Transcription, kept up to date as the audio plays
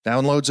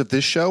Downloads of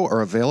this show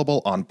are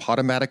available on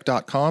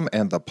Podomatic.com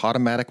and the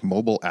Podomatic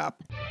mobile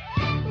app.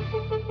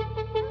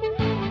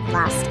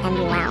 Lost and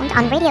Rewound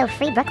on Radio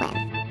Free Brooklyn.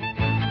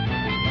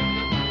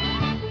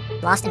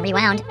 Lost and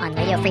Rewound on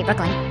Radio Free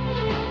Brooklyn.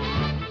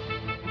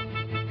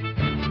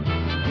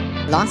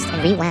 Lost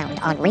and Rewound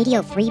on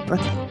Radio Free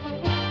Brooklyn.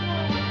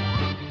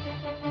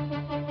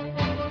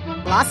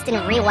 Lost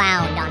and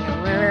Rewound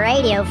on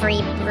Radio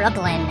Free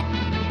Brooklyn.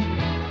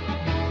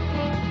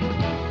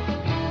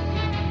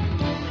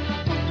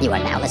 You are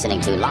now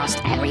listening to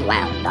Lost and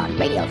Rewound on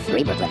Radio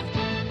Free Brooklyn.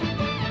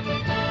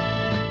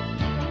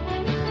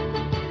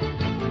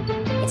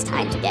 It's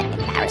time to get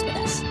embarrassed with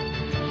us.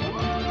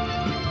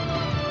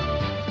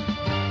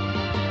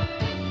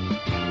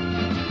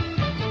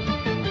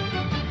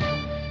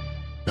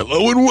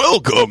 Hello and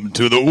welcome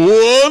to the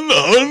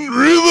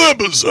 100th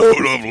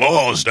episode of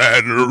Lost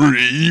and Rewound.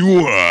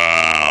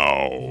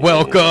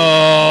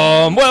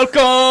 Welcome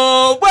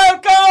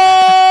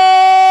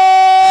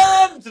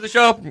to the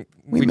show.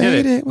 We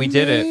did it. We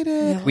did it.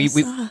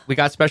 Yeah, We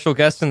got special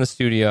guests in the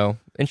studio.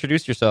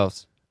 Introduce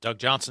yourselves. Doug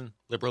Johnson,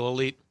 liberal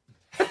elite.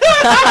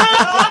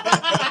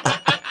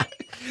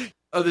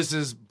 Oh, this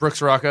is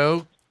Brooks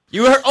Rocco.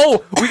 You heard?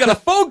 Oh, we got a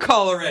phone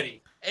call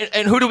already.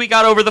 And who do we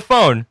got over the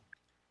phone?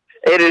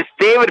 It is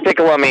David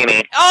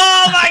Piccolomini.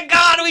 Oh my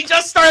God! We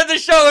just started the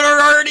show and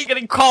we're already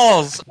getting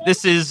calls.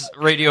 This is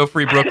Radio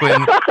Free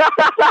Brooklyn.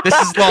 This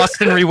is Lost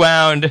and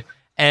Rewound.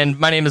 And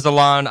my name is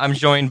Alon. I'm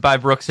joined by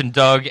Brooks and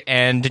Doug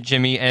and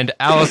Jimmy and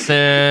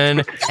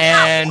Allison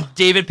and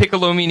David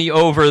Piccolomini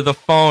over the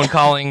phone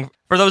calling.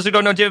 For those who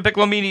don't know, David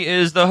Piccolomini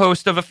is the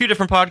host of a few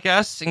different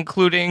podcasts,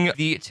 including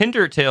the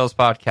Tinder Tales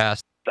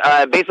podcast.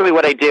 Basically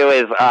what I do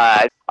is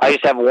I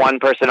just have one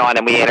person on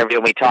and we interview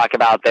and we talk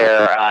about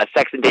their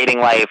sex and dating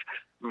life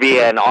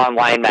via an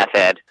online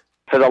method.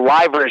 For the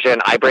live version,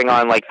 I bring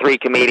on like 3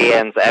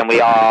 comedians and we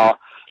all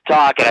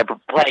talk and I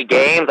play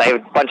games. I have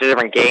a bunch of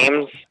different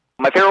games.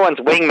 My favorite one's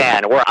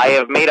Wingman, where I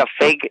have made a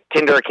fake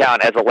Tinder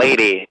account as a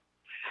lady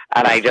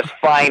and I just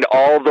find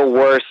all the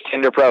worst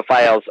Tinder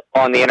profiles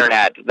on the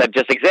internet that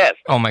just exist.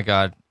 Oh my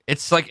God.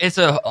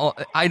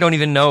 I don't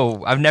even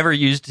know. I've never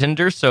used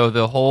Tinder, so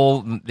the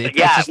whole... We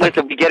get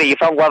it. You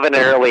found love at an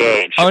early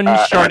age.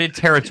 Uncharted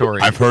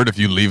territory. I've heard if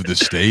you leave the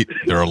state,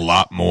 there are a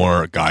lot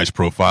more guys'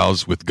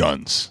 profiles with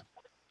guns.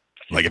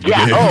 Like if you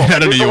get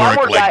out of New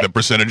York, like the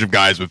percentage of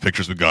guys with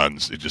pictures with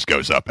guns, it just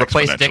goes up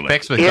Replace exponentially. dick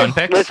pics with gun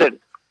pics? Listen,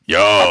 Yo,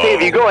 I'll say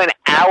if you go an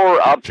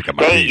hour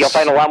upstate, you'll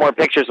find a lot more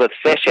pictures with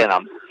fish in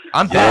them.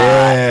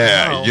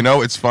 Yeah, you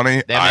know it's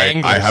funny.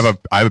 I have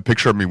a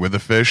picture of me with a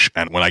fish,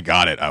 and when I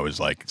got it, I was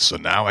like, "So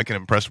now I can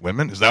impress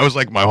women?" That was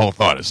like my whole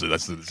thought. This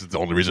is the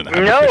only reason. I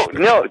have a fish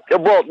picture.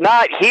 Well,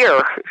 not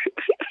here.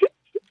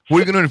 Who are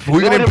you going to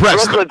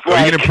impress? Are you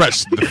going to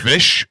impress the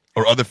fish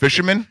or other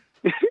fishermen?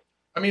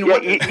 I mean, Yeah,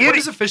 what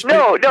is a fish?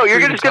 No, you're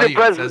just going to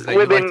impress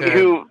women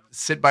who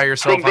sit by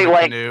yourself think they on a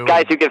like canoe.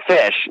 guys who can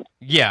fish.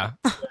 Yeah.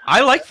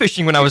 I liked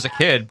fishing when I was a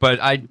kid, but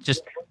I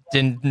just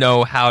didn't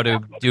know how to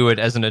do it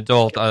as an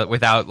adult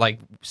without like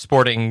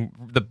sporting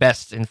the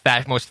best and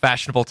most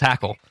fashionable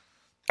tackle.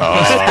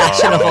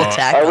 Fashionable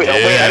tackle. Wait, I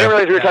didn't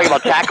realize we were talking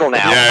about tackle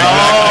now. Yeah,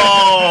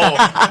 Oh,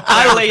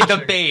 I laid the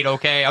bait.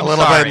 Okay, I'm a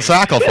little sorry. bit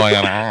tackle for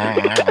you.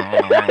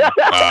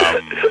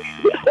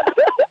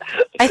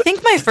 I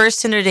think my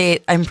first Tinder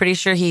date, I'm pretty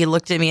sure he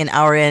looked at me an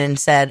hour in and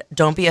said,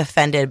 "Don't be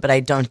offended, but I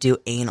don't do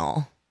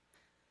anal."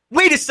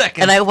 Wait a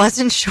second. And I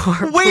wasn't sure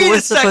Wait who a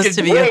was supposed second.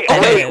 to be Wait,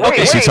 offended. wait,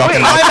 Is he talking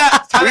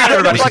about? Time out,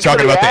 everybody. Is he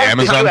talking about the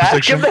Amazon Did you ask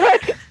picture? him that?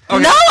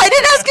 No, I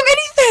didn't ask him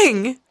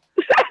anything.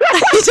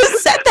 He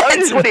just said That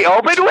is what that. he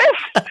opened with?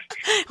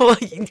 Well,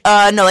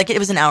 no, like it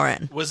was an hour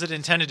in. Was it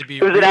intended to be?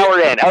 It was an hour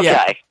in. Okay.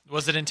 Yeah.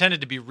 Was it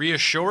intended to be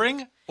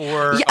reassuring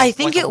or? Yeah, I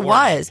think like a it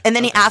warning? was. And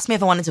then he asked me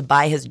if I wanted to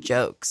buy his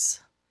jokes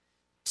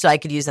so I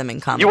could use them in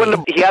comedy.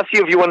 He asked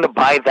you if you wanted to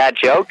buy that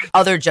joke?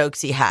 Other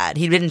jokes he had.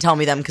 He didn't tell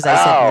me them because I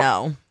Oh. said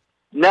no.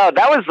 No,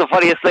 that was the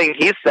funniest thing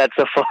he's said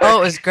so far. Oh,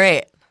 it was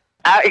great.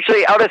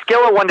 Actually, out of a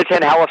scale of 1 to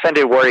 10, how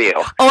offended were you?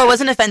 Oh, I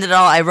wasn't offended at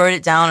all. I wrote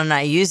it down and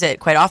I use it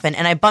quite often.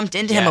 And I bumped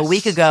into him a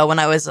week ago when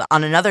I was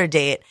on another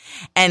date.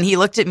 And he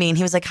looked at me and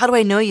he was like, "How do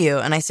I know you?"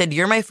 And I said,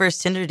 "You're my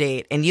first Tinder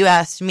date. And you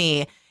asked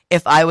me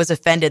if I was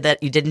offended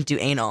that you didn't do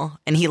anal."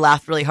 And he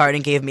laughed really hard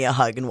and gave me a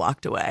hug and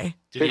walked away.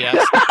 Did he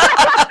ask?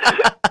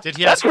 Did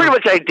he That's ask? pretty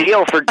much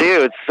ideal for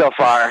dudes so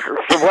far,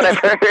 from what I've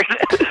heard.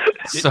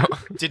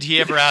 Did he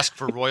ever ask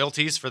for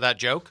royalties for that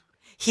joke?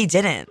 He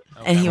didn't.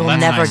 Okay, And he well, will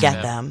that's never nice of get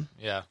him. them.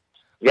 Yeah.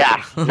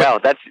 Yeah, no,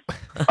 that's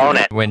own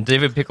it. When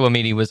David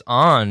Piccolomini was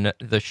on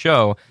the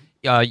show,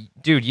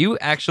 dude, you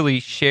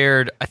actually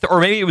shared, or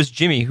maybe it was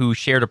Jimmy who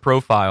shared a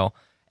profile,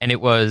 and it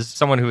was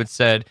someone who had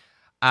said,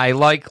 "I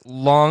like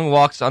long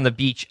walks on the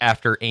beach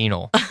after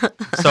anal."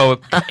 So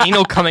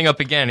anal coming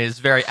up again is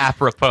very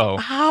apropos.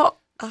 How?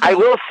 I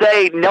will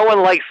say no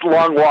one likes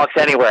long walks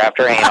anywhere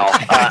after anal.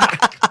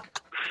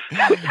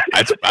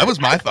 That was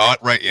my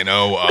thought, right? You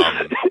know,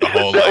 the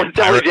whole That like was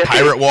totally just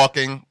pirate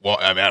walking. Well,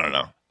 I mean, I don't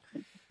know.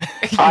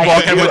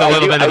 Walking with a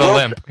little bit of I a will-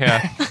 limp.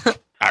 Yeah.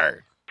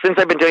 Arr. since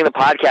I've been doing the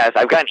podcast,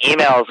 I've gotten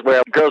emails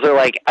where girls are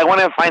like, I want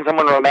to find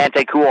someone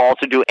romantic who will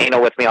also do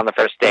anal with me on the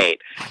first date.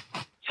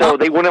 So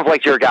they wouldn't have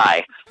liked your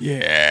guy.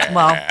 Yeah.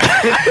 Well,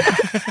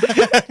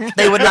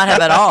 they would not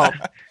have at all.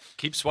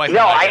 Keep swiping.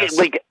 No, I guess.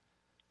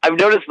 I've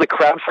noticed the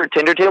crowd for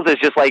Tinder Tales is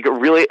just like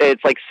really,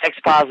 it's like sex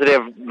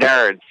positive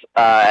nerds,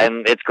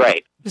 and it's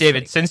great.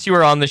 David, since you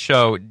were on the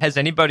show, has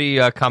anybody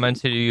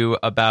commented to you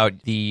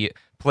about the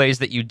plays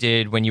that you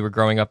did when you were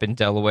growing up in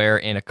Delaware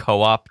in a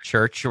co-op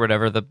church or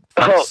whatever the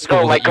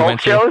school my that you cult went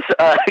to? shows?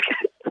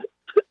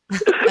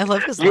 I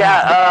love his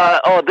Yeah,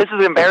 this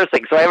is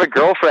embarrassing. So I have a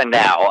girlfriend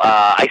now.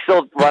 I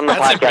still run the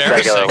That's podcast embarrassing.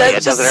 regularly. That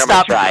It doesn't just hurt my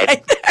stop stride.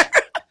 right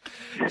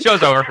there.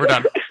 Show's over. We're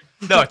done.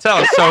 No, tell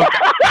us. So,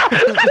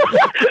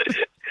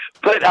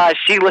 But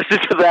she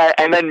listened to that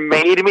and then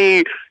made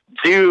me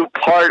do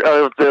part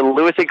of the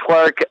Lewis and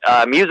Clark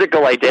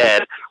musical I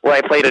did where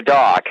I played a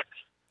dog.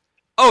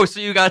 so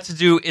you got to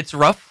do It's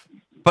Rough,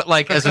 but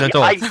like as an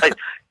adult.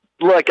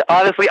 Look,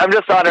 honestly, I'm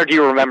just honored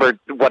you remembered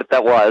what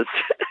that was.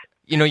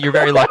 You know, you're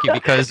very lucky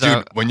because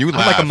Dude, when you I'm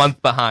laugh, like a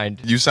month behind.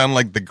 you sound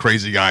like the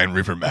crazy guy in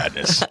Reefer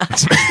Madness.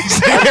 It's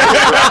amazing.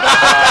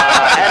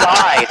 And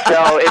I,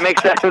 so it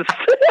makes sense.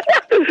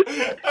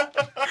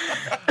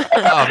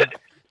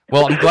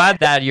 Well, I'm glad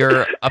that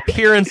your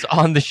appearance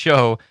on the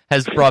show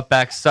has brought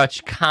back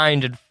such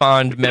kind and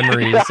fond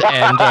memories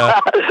and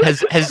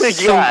has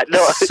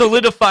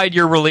solidified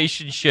your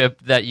relationship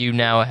that you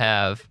now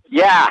have.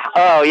 Yeah.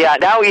 Oh, yeah.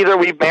 Now either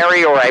we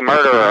marry or I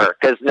murder her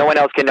because no one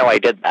else can know I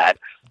did that.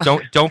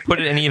 Don't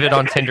put any of it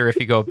on Tinder if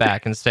you go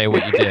back and say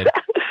what you did.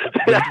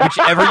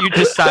 Whichever you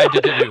decide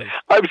to do.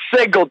 I'm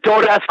single.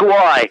 Don't ask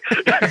why.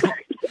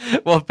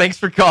 Well, thanks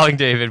for calling,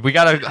 David. We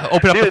got to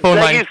open up the phone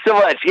line. Thank you so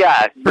much.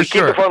 Yeah, we keep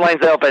sure. the phone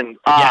lines open.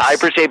 Yes. I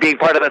appreciate being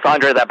part of this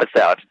 100th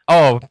episode.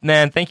 Oh,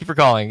 man, thank you for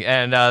calling.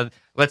 And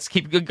let's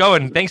keep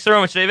going. Thanks so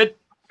much, David.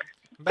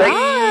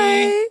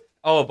 Bye.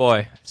 Oh,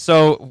 boy.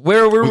 So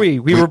where were we?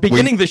 We were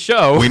beginning the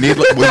show. We need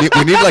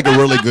like a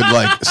really good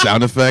like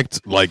sound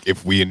effect. Like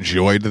if we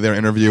enjoyed their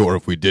interview or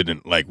if we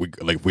didn't. Like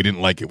if we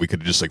didn't like it, we could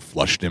have just like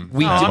flushed him.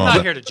 We I'm did not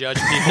not. here to judge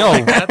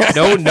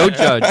people. No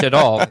judge at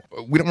all.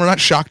 We're not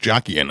shock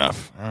jockey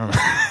enough.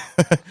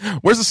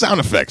 Where's the sound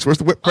effects? Where's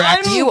the whip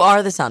crack? You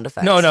are the sound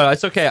effects. No,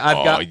 it's okay.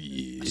 I've got.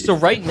 Yeah. So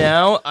right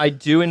now, I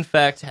do in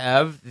fact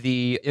have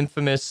the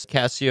infamous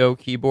Casio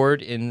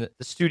keyboard in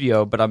the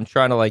studio, but I'm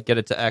trying to like get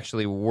it to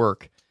actually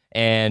work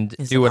and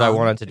do what I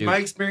wanted to In do. my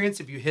experience,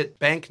 if you hit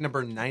bank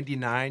number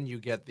 99, you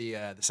get the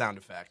sound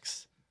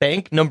effects.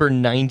 Bank number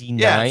 99.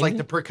 Yeah, it's like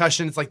the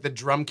percussion. It's like the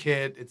drum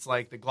kit. It's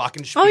like the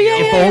glockenspiel. Oh, yeah,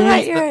 If yeah,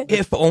 only, you're right.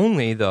 if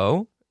only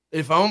though,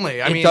 If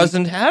only. I it mean,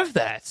 doesn't have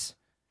that.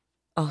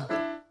 Oh.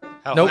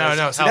 How Nope. high,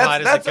 No. So how high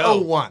does that's it go?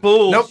 01.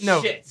 Bullshit.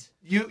 Nope, no.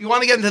 You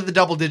want to get into the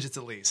double digits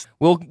at least.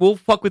 We'll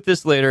fuck with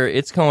this later.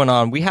 It's going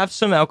on. We have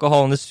some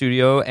alcohol in the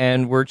studio,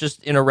 and we're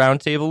just in a round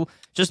table,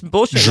 just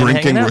bullshitting, and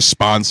Drinking hanging out.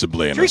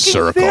 responsibly in a Drinking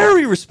circle.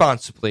 very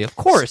responsibly, of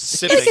course.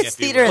 Sipping, It's if you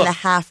theater will. and a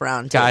half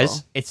round table.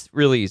 Guys, it's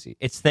really easy.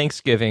 It's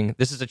Thanksgiving.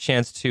 This is a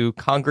chance to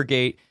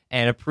congregate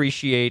and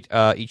appreciate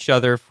each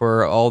other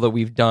for all that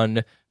we've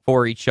done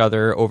for each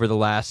other over the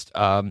last,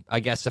 I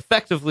guess,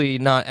 effectively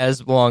not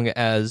as long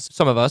as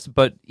some of us,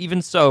 but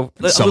even so,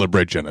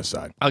 Celebrate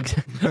genocide.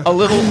 a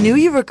little.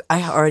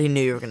 I already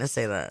knew you were going to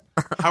say that.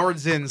 Howard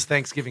Zinn's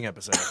Thanksgiving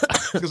episode.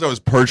 Because I was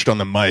perched on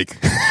the mic.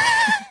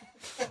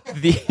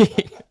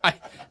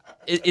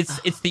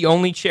 It's the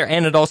only chair,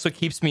 and it also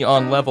keeps me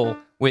on level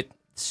with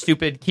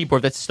stupid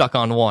keyboard that's stuck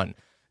on one.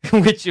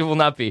 Which it will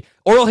not be.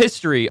 Oral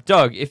history.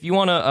 Doug, if you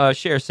want to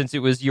share, since it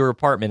was your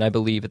apartment, I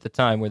believe, at the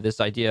time where this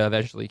idea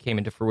eventually came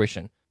into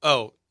fruition.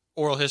 Oh,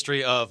 oral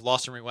history of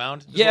Lost and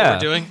Rewound? Is Yeah. what we're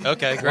doing?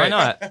 Okay, great. Why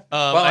not?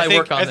 I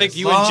work on think this.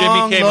 you and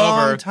Jimmy came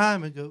over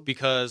time ago.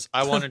 because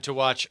I wanted to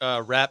watch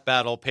a rap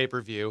battle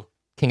pay-per-view.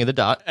 King of the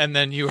Dot. And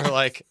then you were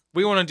like,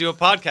 we want to do a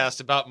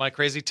podcast about my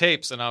crazy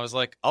tapes. And I was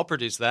like, I'll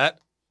produce that.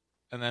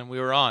 And then we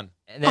were on.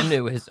 And then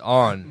it was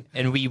on.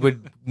 And we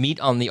would meet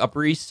on the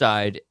Upper East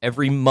Side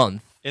every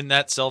month. In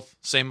that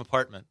same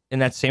apartment. In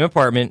that same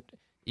apartment,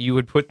 you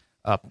would put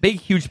a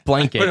big, huge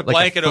blanket. Put a like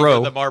blanket throw.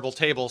 over the marble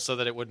table so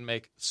that it wouldn't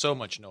make so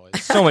much noise.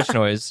 So much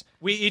noise.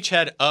 We each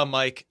had a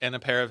mic and a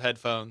pair of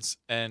headphones,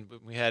 and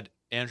we had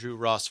Andrew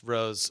Ross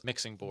Rose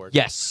mixing board.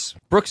 Yes.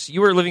 Brooks, you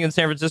were living in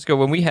San Francisco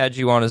when we had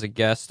you on as a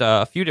guest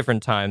a few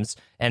different times.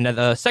 And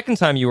the second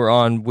time you were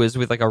on was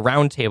with like a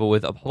round table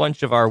with a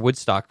bunch of our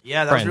Woodstock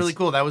Yeah, that friends. was really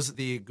cool. That was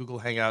the Google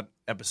Hangout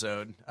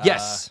episode.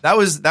 Yes. That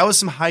was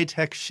some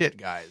high-tech shit,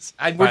 guys.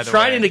 And we're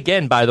trying it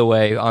again, by the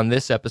way, on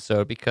this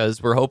episode because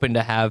we're hoping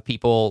to have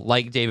people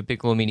like David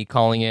Piccolomini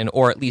calling in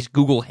or at least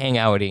Google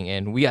Hangouting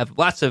in. We have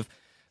lots of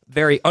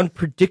very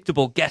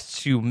unpredictable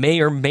guests who may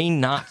or may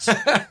not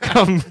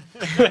come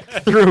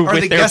through Are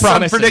with the their guests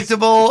promises.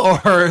 unpredictable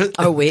or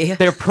Are we?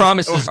 Their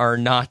promises are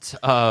not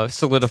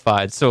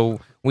solidified, so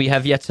we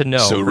have yet to know.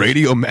 So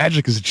radio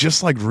magic is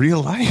just like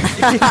real life.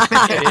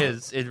 It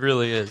is. It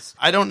really is.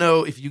 I don't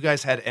know if you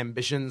guys had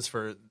ambitions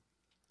for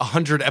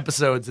 100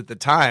 episodes at the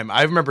time.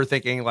 I remember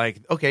thinking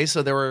like, okay,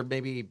 so there were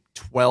maybe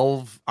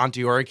 12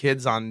 Onteora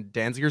kids on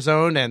Danziger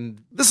Zone,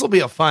 and this will be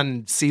a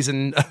fun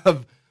season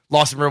of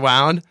Lost and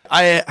Rewound.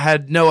 I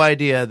had no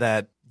idea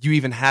that you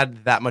even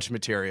had that much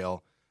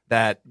material,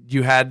 that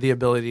you had the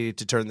ability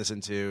to turn this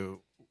into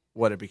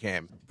what it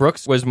became.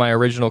 Brooks was my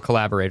original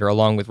collaborator,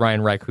 along with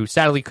Ryan Reich, who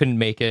sadly couldn't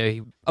make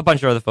it. A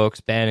bunch of other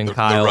folks, Ben and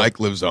Kyle. The Reich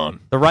lives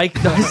on. The Reich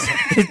does,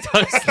 it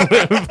does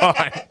live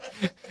on.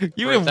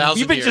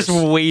 You've been just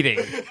waiting.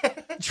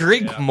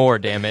 Drink more,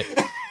 damn it.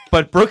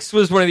 But Brooks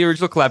was one of the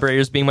original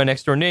collaborators, being my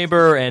next door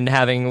neighbor and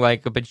having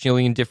like a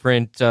bajillion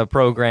different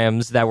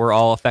programs that were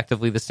all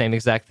effectively the same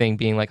exact thing,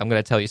 being like, I'm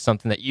going to tell you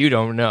something that you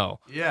don't know.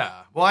 Yeah.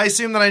 Well, I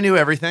assumed that I knew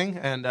everything,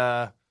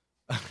 and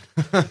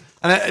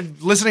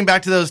listening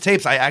back to those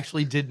tapes, I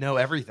actually did know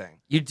everything.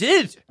 You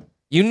did.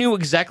 You knew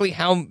exactly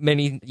how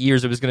many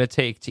years it was going to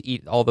take to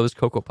eat all those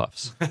Cocoa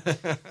Puffs.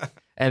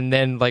 And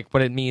then, like,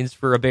 what it means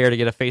for a bear to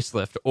get a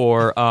facelift,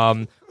 or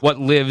what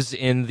lives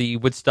in the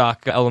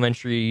Woodstock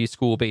Elementary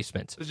School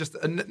basement. It's just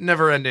a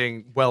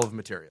never-ending well of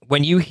material.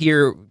 When you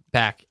hear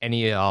back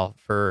any of y'all,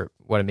 for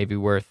what it may be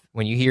worth,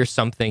 when you hear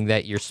something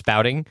that you're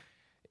spouting,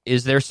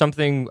 is there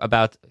something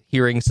about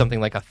hearing something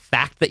like a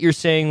fact that you're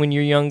saying when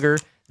you're younger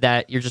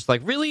that you're just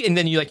like, really? And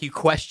then you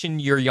question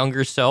your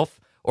younger self?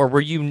 Or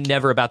were you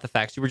never about the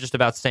facts? You were just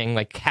about saying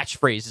like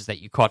catchphrases that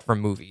you caught from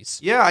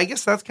movies? Yeah, I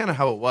guess that's kind of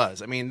how it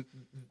was. I mean,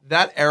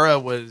 that era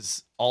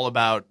was all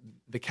about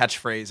the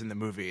catchphrase in the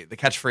movie, the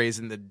catchphrase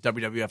in the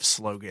WWF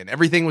slogan.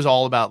 Everything was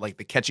all about like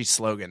the catchy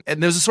slogan.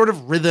 And there's a sort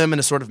of rhythm and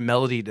a sort of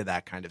melody to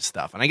that kind of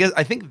stuff. And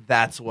I think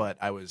that's what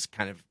I was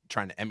kind of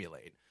trying to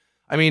emulate.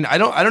 I mean, I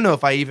don't know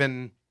if I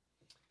even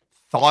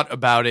thought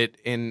about it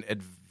in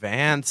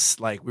advance,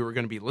 like we were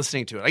going to be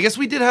listening to it. I guess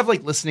we did have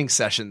like listening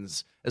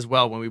sessions as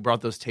well when we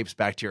brought those tapes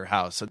back to your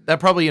house. So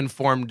that probably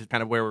informed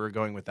kind of where we were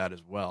going with that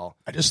as well.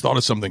 I just thought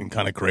of something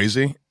kind of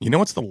crazy. You know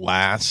what's the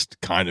last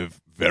kind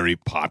of very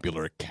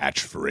popular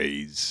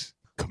catchphrase,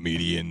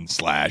 comedian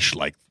 /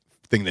 like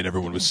thing that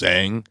everyone was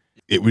saying?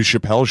 It was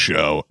Chappelle's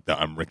show, the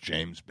I'm Rick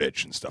James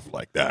bitch and stuff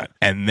like that.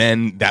 And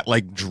then that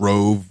like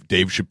drove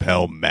Dave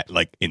Chappelle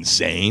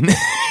insane.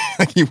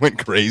 Like he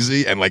went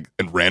crazy and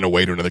ran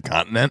away to another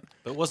continent.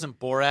 But wasn't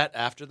Borat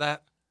after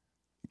that?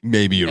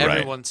 Maybe you're right.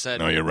 Everyone said.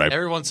 No, you're right.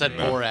 Everyone said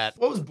Borat.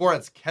 What was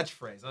Borat's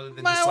catchphrase other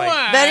than My just like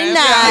wife. Very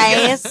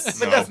nice.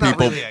 But that's not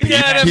really He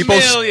had a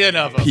million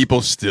of them.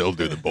 People still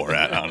do the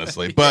Borat,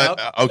 honestly.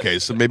 But okay,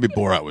 so maybe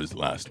Borat was the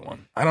last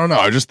one. I don't know.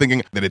 I was just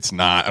thinking that it's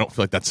not. I don't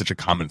feel like that's such a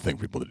common thing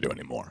for people to do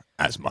anymore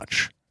as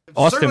much.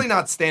 Certainly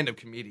not stand-up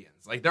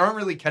comedians. Like there aren't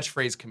really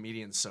catchphrase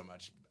comedians so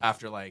much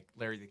after like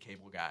Larry the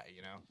Cable Guy,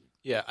 you know?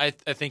 Yeah, I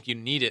think you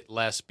need it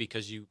less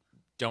because you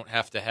don't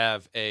have to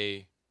have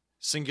a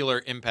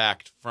singular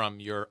impact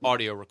from your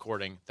audio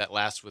recording that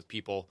lasts with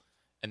people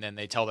and then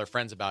they tell their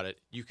friends about it.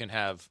 You can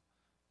have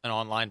an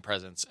online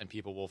presence and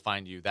people will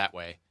find you that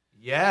way.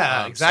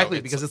 Yeah, exactly.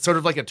 So because it's sort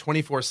of like a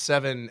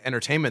 24/7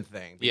 entertainment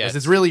thing. Because Yeah,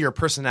 it's really your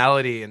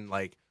personality and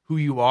like who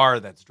you are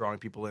that's drawing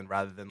people in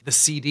rather than the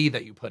CD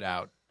that you put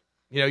out.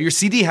 You know, your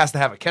CD has to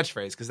have a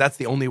catchphrase because that's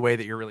the only way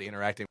that you're really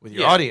interacting with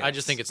your audience. I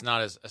just think it's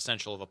not as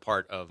essential of a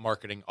part of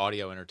marketing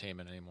audio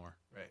entertainment anymore.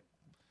 Right.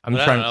 I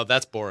don't know.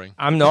 That's boring.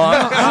 I don't know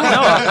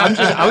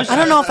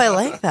if I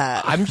like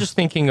that. I'm just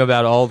thinking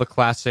about all the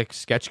classic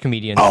sketch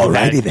comedians who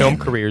had film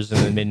careers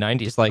in the mid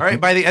 '90s. Like, all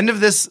right, by the end of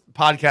this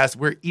podcast,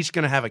 we're each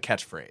going to have a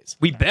catchphrase.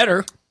 we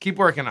better. Keep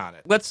working on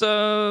it. Let's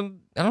I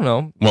don't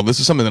know. Well, this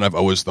is something that I've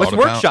always thought Let's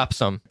about. workshop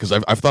some. Because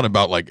I've thought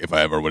about like if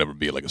I ever would ever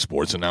be like a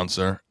sports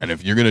announcer, and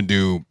if you're gonna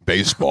do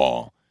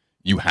baseball,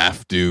 you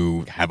have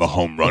to have a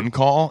home run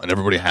call, and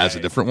everybody has a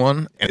different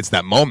one, and it's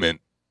that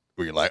moment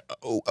where you're like,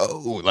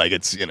 oh, like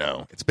it's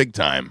it's big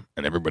time,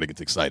 and everybody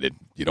gets excited.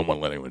 You don't want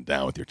to let anyone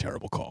down with your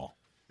terrible call.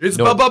 It's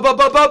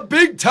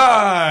big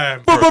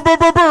time.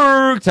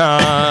 Berg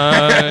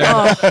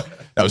time.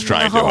 That was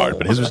trying too hard,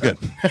 but his was good.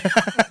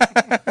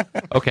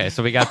 Okay,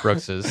 so we got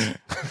Brooks's.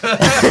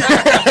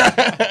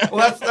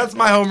 Well, that's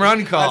my home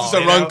run call.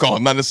 That's a run call,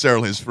 not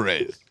necessarily his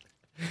phrase.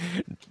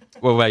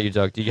 What about you,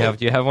 Doug? Do you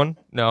have one?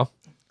 No.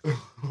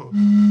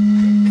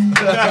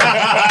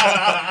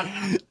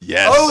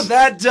 Yes. Oh,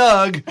 that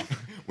Doug.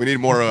 We need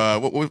more.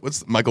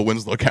 What's Michael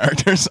Winslow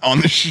characters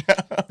on the show?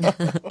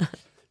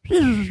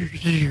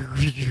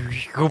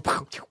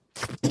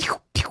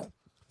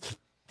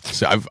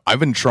 So I've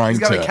been trying He's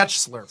got to a catch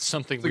slurp.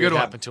 Something It's a weird good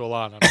one. happened to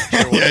Alon. I'm not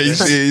sure what Yeah, it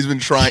is. he's been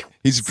trying.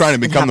 He's trying to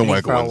become the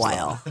Michael for a Winslow.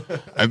 while.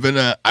 I've been.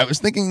 I was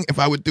thinking if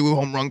I would do a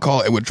home run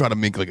call, it would try to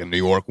make like a New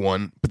York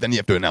one, but then you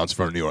have to announce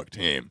for a New York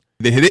team.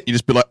 They hit it, you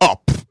just be like,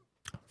 oh,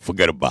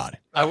 forget about it.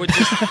 I would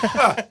just.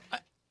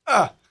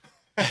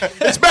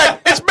 It's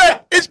back. It's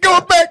back. It's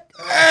going back.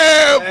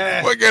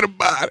 Forget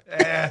about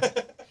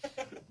it.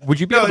 Would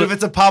you be No, able if to,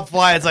 it's a pop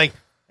fly, it's like,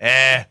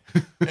 He's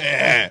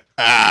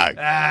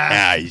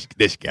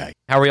this guy.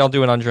 how are y'all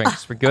doing on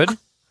drinks? We're good?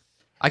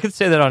 I could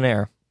say that on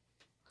air.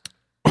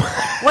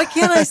 What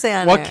can I say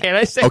on What air? can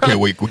I say? Okay, on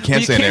we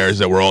can't You say in there is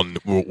that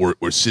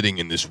we're sitting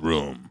in this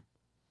room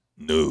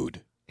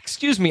nude.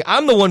 Excuse me,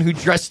 I'm the one who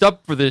dressed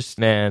up for this,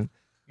 man.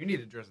 You need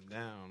to dress him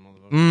down.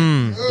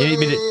 You need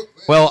me to...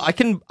 Well, I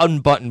can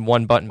unbutton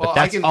one button, but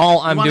that's all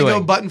I'm doing.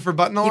 Go button for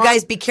button. You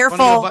guys be careful.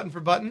 Go button for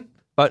button.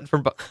 Button for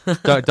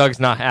button. Doug's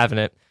not having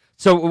it.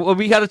 So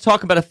we got to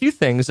talk about a few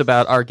things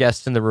about our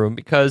guests in the room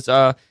because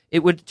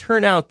it would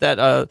turn out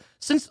that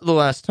since the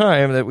last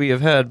time that we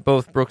have had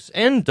both Brooks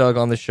and Doug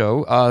on the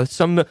show,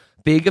 some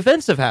big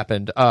events have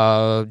happened.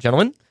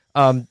 Gentlemen,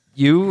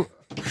 you,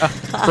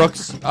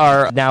 Brooks,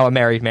 are now a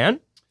married man.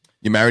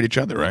 You married each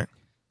other, right?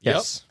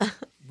 Yes.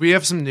 We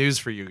have some news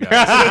for you guys.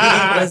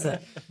 What is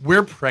it?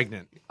 We're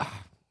pregnant.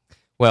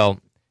 Well,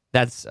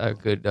 that's a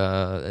good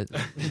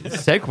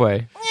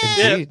segue.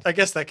 Yeah, Indeed. I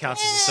guess that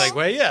counts as a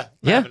segue. Yeah.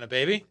 Yeah. Having a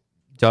baby.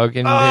 Doug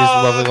and his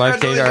lovely wife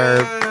Kate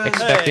are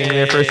expecting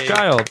their first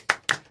child.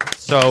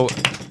 So,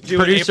 Due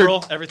producer, in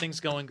April. Everything's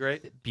going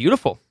great.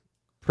 beautiful.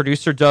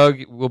 Producer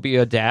Doug will be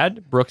a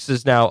dad. Brooks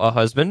is now a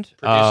husband.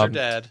 Producer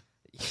dad.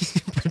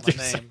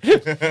 Producer- My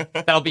name.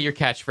 That'll be your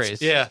catchphase.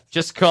 Yeah.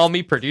 Just call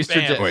me producer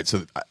Bam. Dad. Wait,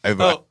 so I have,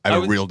 Oh, I have I a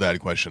was- real dad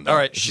question. Though. All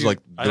right. This shoot. is like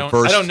I the don't.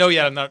 first. I don't know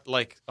yet.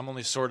 I'm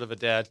only sort of a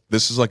dad.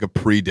 This is like a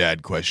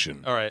pre-dad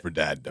question. All right. For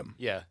daddom.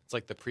 Yeah. It's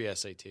like the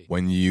pre-SAT.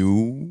 When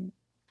you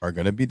are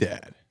gonna be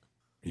dad,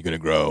 you're gonna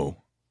grow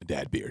a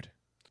dad beard.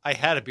 I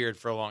had a beard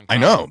for a long I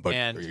time. know, but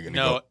and are you gonna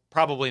no, go-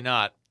 probably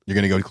not. You're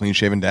gonna go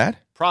clean-shaven dad.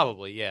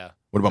 Probably, yeah.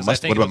 What about 'Cause I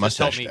think what about it'll just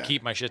help mustache me dad?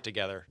 keep my shit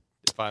together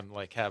if I'm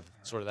like have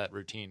sort of that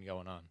routine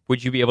going on.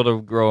 Would you be able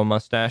to grow a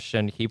mustache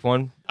and keep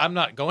one? I'm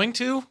not going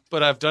to,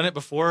 but I've done it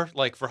before.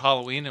 Like for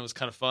Halloween, it was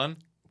kind of fun.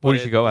 What but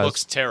did you go it as?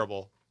 Looks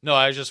terrible. No,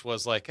 I just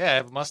was like, hey, I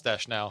have a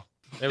mustache now.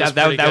 It was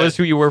That pretty good. was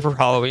who you were for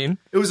Halloween?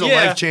 It was a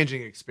Yeah.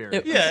 life-changing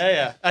experience.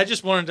 Yeah. I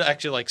just wanted to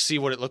actually like see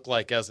what it looked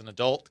like as an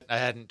adult. I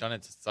hadn't done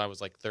it since I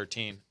was like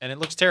 13, and it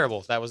looks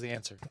terrible. That was the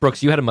answer.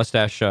 Brooks, you had a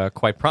mustache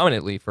quite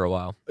prominently for a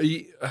while.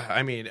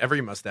 I mean,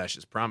 every mustache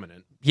is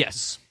prominent.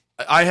 Yes.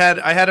 I had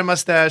a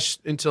mustache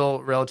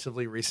until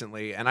relatively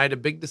recently, and I had a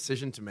big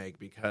decision to make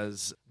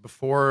because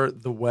before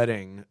the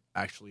wedding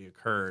actually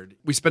occurred,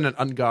 we spent an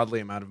ungodly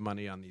amount of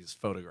money on these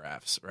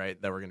photographs,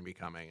 right, that were going to be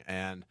coming.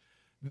 And,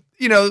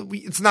 you know,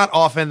 it's not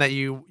often that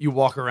you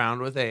walk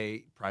around with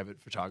a private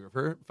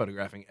photographer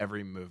photographing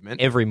every movement.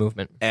 Every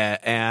movement.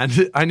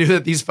 And I knew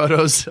that these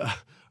photos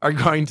are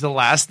going to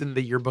last in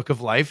the yearbook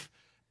of life.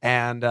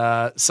 And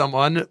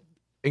someone,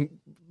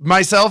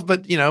 myself,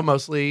 but, you know,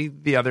 mostly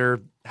the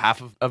other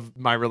half of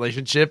my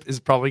relationship is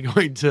probably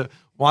going to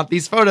want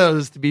these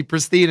photos to be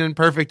pristine and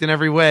perfect in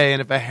every way.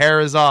 And if a hair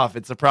is off,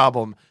 it's a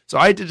problem. So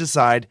I had to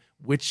decide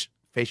which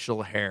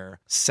facial hair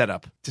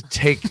setup to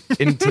take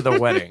into the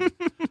wedding.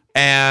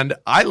 And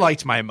I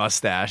liked my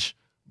mustache,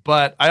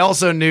 but I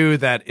also knew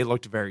that it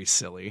looked very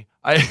silly.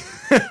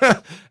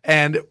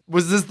 And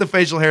was this the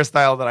facial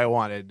hairstyle that I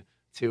wanted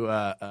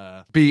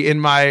to be in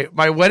my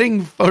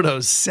wedding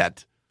photos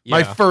set, my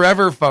Yeah.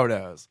 forever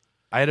photos?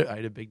 I had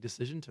a big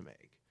decision to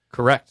make.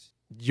 Correct.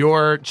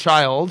 Your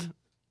child,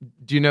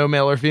 do you know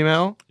male or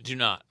female? Do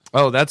not.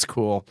 Oh, that's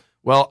cool.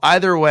 Well,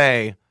 either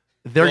way,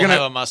 they're We'll have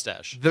gonna a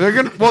mustache. they're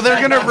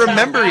gonna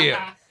remember you.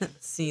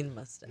 Scene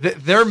mustache.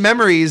 Their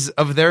memories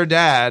of their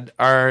dad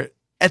are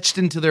etched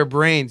into their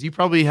brains. You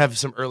probably have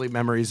some early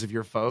memories of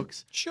your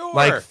folks. Sure.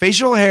 Like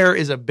facial hair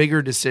is a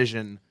bigger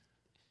decision.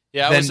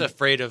 Yeah, I then- was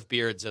afraid of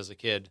beards as a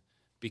kid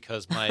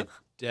because my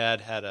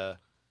dad had I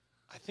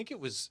think it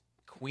was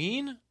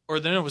Queen, or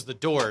then it was the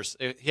Doors.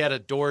 He had a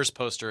Doors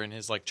poster in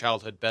his like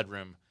childhood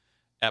bedroom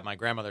at my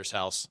grandmother's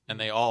house, and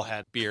they all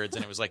had beards,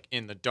 and it was like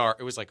in the dark.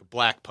 It was like a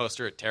black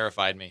poster. It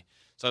terrified me,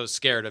 so I was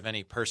scared of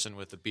any person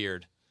with a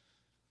beard.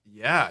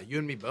 Yeah, you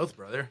and me both,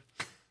 brother.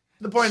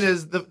 The point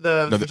is,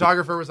 the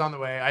photographer was on the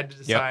way. I had to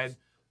decide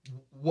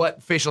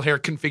what facial hair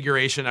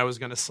configuration I was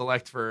going to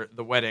select for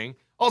the wedding.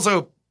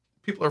 Also,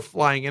 people are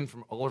flying in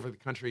from all over the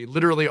country,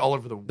 literally all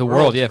over the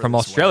world, yeah, for from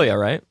this Australia,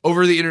 wedding. right?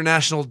 Over the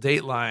international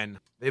date line.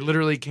 They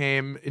literally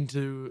came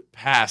into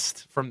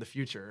past from the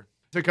future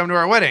to come to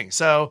our wedding.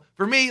 So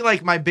for me,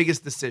 like my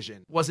biggest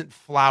decision wasn't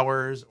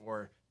flowers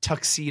or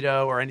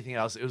tuxedo or anything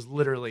else. It was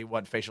literally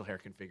what facial hair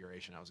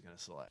configuration I was going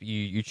to select.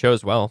 You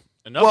chose well.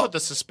 Enough with the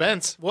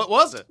suspense. What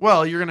was it?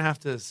 Well, you're going to have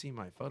to see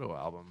my photo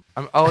album.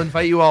 I'll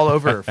invite you all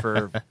over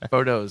for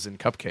photos and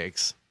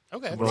cupcakes.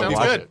 Okay, We'll sounds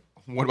watch good. it.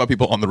 What about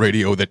people on the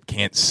radio that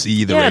can't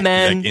see the Yeah, like,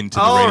 man. into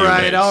the radio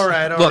waves? all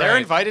right. Look, They're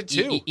invited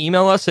too.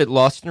 Email us at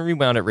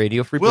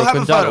lostandrewound@radiofreebrooklyn.org. We'll have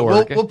a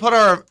photo. We'll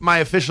put my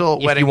official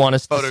If wedding you want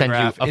us to send you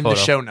photograph a in photo.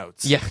 the show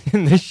notes. Yeah,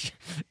 in the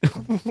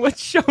what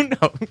show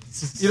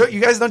notes? You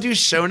guys don't do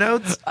show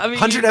notes? I mean,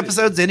 100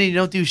 episodes in and you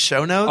don't do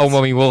show notes? Oh,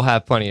 well, we will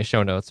have plenty of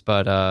show notes,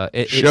 but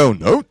Show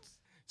notes.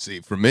 See,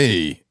 for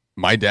me,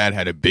 my dad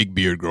had a big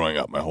beard growing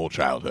up my whole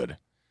childhood,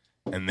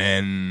 and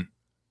then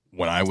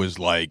when I was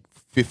like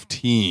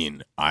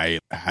 15, I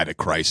had a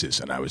crisis,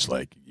 and I was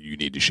like, "You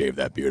need to shave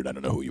that beard. I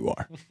don't know who you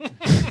are."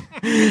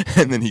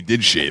 And then he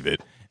did shave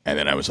it, and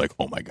then I was like,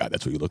 "Oh my god,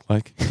 that's what you look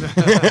like."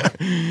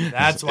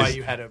 That's why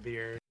you had a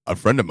beard. A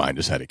friend of mine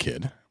just had a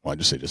kid. Well, I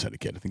just say just had a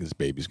kid. I think this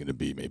baby's going to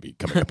be maybe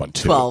coming up on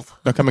 2. 12.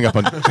 No, coming up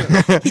on.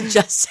 He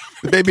just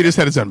The baby just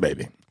had his own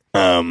baby.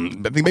 I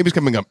think maybe he's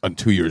coming up on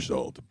 2 years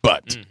old,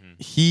 but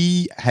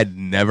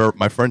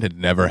my friend had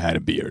never had a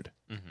beard.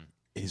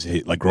 He's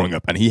like growing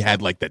up, and he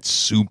had like that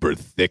super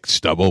thick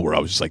stubble where I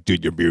was just like,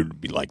 dude, your beard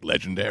would be like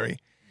legendary.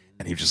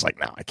 And he was just like,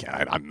 no, I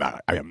can't.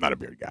 I am not a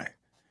beard guy.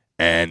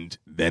 And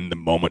then the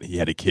moment he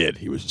had a kid,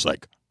 he was just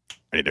like,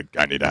 I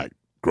need to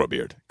grow a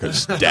beard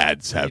because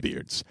dads have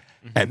beards.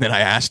 And then I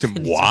asked him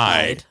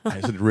why.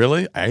 I said,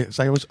 really? I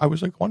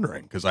was like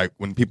wondering because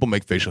when people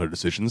make facial hair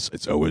decisions,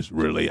 it's always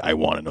really I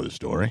want to know the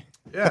story.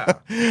 Yeah.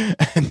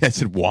 And I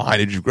said, why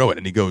did you grow it?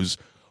 And he goes,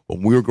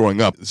 when we were growing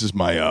up, this is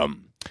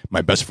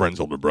my best friend's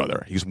older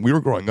brother. When we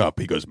were growing up,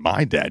 he goes,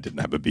 my dad didn't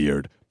have a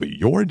beard, but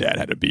your dad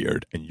had a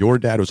beard, and your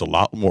dad was a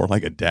lot more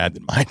like a dad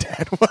than my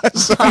dad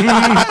was.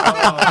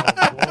 Oh,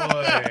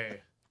 boy.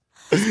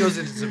 This goes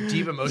into some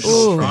deep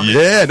emotional trauma.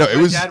 Yeah, no, it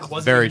was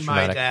very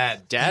my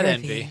traumatic. Dad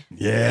envy.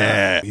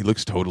 Yeah, he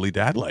looks totally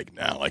dad-like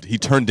now. Like he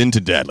turned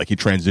into dad, like he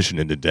transitioned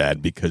into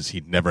dad because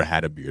he'd never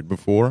had a beard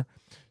before.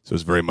 So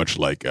it's very much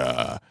like,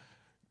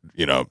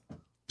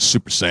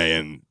 Super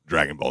Saiyan,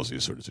 Dragon Ball Z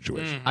sort of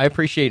situation. I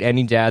appreciate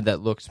any dad that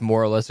looks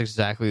more or less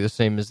exactly the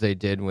same as they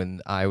did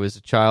when I was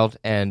a child,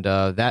 and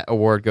that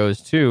award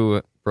goes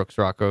to Brooks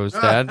Rocco's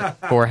dad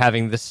for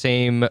having the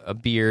same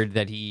beard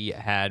that he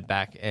had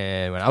back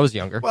when I was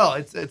younger. Well,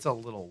 it's a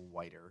little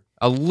whiter.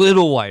 A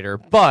little whiter,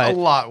 but A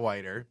lot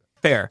whiter.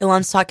 fair.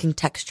 Elon's talking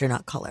texture,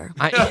 not color.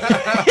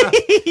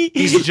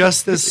 He's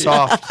just as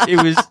soft. It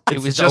was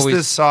Just always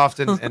as soft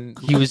and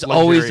he was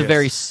always a luxurious.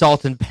 very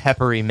salt and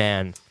peppery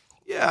man.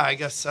 Yeah, I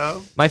guess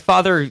so. My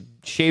father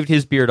shaved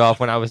his beard off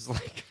when I was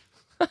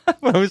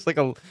like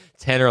a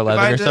 10 or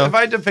 11 or so. If I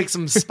had to pick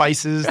some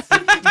spices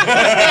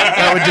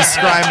that would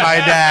describe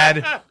my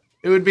dad,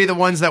 it would be the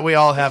ones that we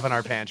all have in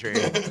our pantry.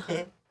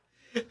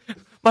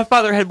 My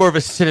father had more of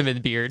a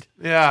cinnamon beard.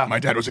 Yeah. My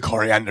dad was a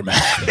coriander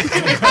man.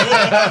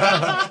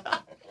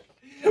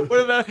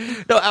 What about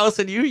no,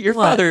 Allison? Your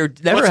What? father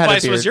never What had a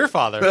spice beard. was your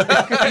father? My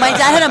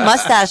dad had a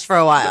mustache for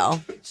a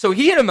while. So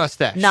he had a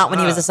mustache. Not when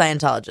he was a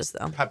Scientologist,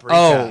 though. Paprika.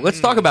 Oh, let's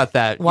talk about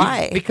that.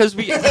 Why? Because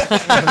you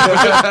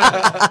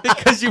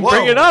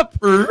bring it up.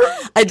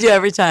 I do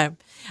every time.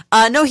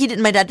 No, he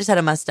didn't. My dad just had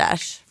a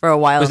mustache for a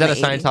while. Was in that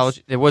a the 80s.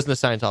 Scientology? It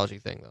wasn't a Scientology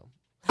thing,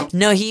 though.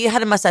 No, he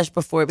had a mustache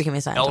before he became a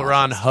Scientologist.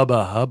 Elron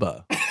Hubba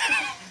Hubba.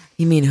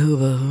 You mean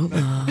hooba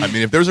hooba? I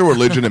mean, if there's a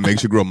religion that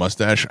makes you grow a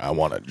mustache, I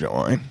want to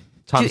join.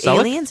 Tom Do Selleck?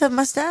 aliens have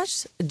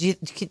mustache? Do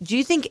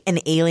you think an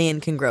alien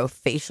can grow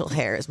facial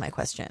hair? Is my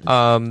question.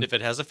 If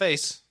it has a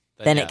face,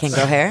 then it can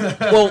grow hair.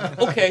 Well,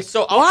 okay.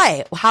 So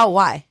Why? How?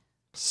 Why?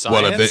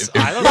 Science? Well, if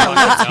I don't know.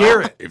 Let's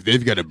hear it. If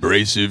they've got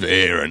abrasive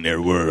air in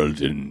their world,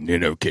 and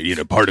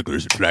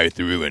particles that fly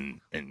through, and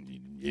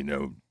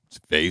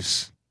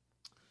space.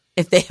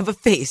 If they have a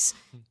face,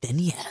 then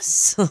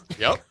yes.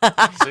 Yep.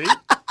 See?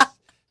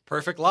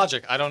 Perfect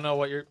logic. I don't know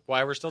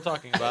why we're still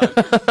talking about it.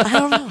 I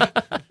don't know.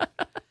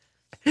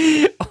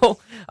 Oh,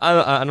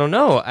 I don't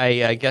know.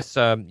 I guess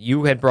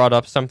you had brought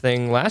up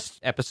something last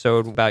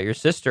episode about your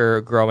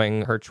sister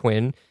growing her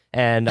twin,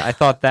 and I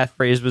thought that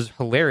phrase was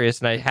hilarious,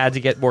 and I had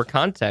to get more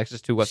context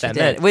as to what that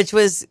meant. Which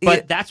was,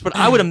 But that's what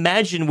I would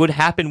imagine would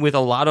happen with a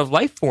lot of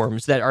life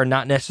forms that are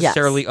not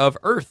necessarily of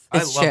Earth.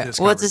 it's I love true. this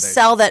Well, it's a conversation.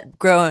 cell that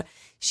grow.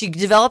 She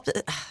developed.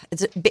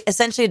 It's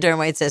essentially a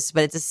dermoid cyst,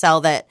 but it's a cell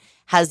that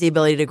has the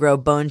ability to grow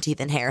bone, teeth,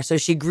 and hair. So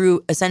she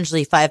grew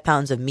essentially 5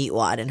 pounds of meat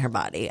wad in her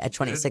body at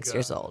 26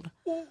 years old.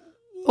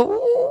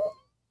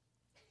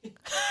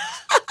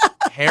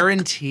 Hair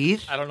and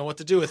teeth I don't know what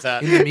to do with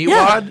that. in the meat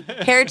wad.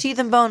 Hair, teeth,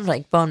 and bone,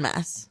 like bone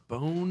mass.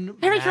 Bone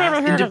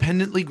mass.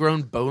 Independently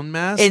grown bone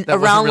mass In, that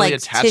wasn't around really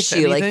like attached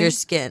tissue, to like anything? your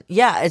skin.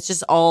 Yeah, it's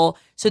just all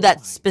so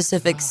that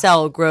specific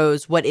cell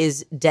grows what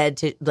is dead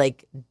to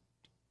like,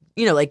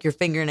 like your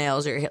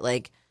fingernails or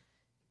like.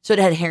 So it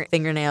had hair,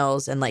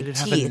 fingernails, and like Did it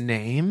have teeth. a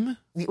name?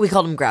 We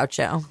called him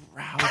Groucho.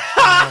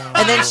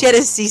 And then she had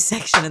a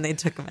C-section, and they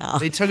took him out.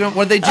 They took him.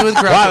 What did they do with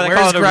Groucho? Wow, they Where's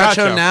call it a Groucho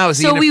Groucho. now? Is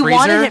he So in a we freezer?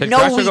 wanted him. Did No,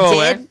 Groucho we go did.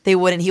 away? They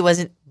wouldn't. He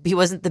wasn't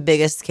the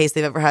biggest case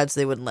they've ever had, so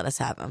they wouldn't let us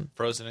have him.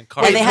 Frozen in And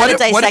carbon. they had to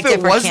what dissect if it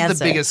it for was cancer.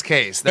 the biggest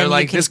case? They're Then you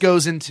like, can- this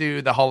goes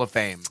into the Hall of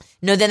Fame.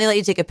 No, then they let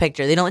you take a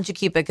picture. They don't let you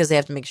keep it because they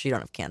have to make sure you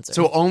don't have cancer.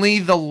 So only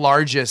the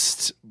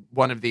largest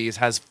one of these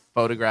has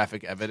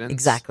photographic evidence.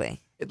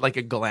 exactly. Like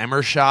a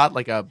glamour shot,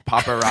 like a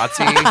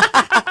paparazzi.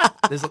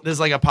 there's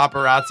like a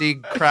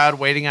paparazzi crowd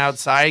waiting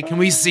outside. Can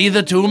we see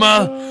the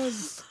tumor?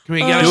 Can we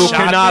get a You shot?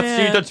 cannot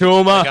see the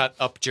tumor. I got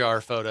up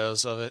jar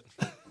photos of it.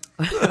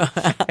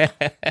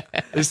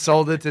 They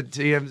sold it to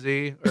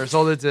TMZ or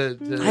sold it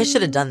to I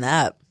should have done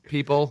that.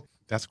 people.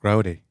 That's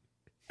grody.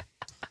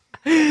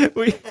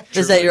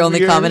 Is that your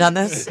only comment on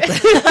this?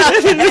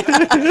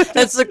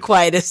 That's the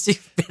quietest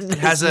you've been. It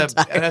has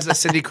a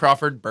Cindy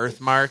Crawford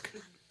birthmark.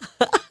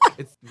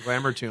 It's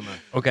glamour tumor.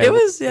 Okay. It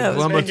was yeah. It was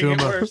Glamour Making it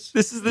tumor. worse.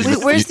 This is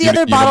Wait, where's the You- other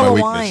you know bottle my of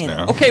weakness wine?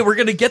 now. Okay, we're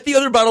gonna get the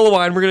other bottle of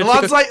wine. We're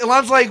gonna take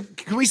Alon's like,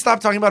 can we stop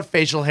talking about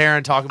facial hair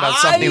and talk about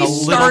something a I little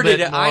started bit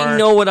it. more I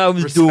know what I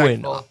was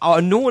doing. respectful? I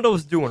knew what I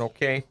was doing.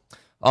 Okay.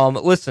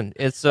 Listen,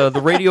 it's the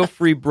Radio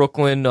Free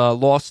Brooklyn,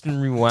 Lost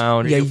and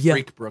Rewound. Yeah, yeah.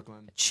 Freak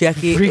Brooklyn. Check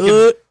it.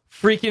 Freaking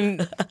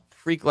freaking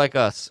freak like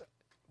us.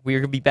 We're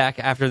going to be back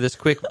after this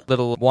quick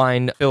little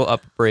wine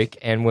fill-up break,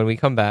 and when we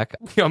come back,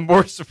 we have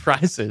more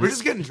surprises. We're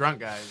just getting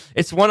drunk, guys.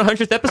 It's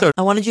 100th episode.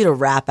 I wanted you to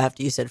rap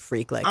after you said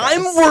freak like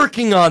I'm us.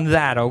 working on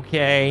that,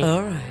 okay?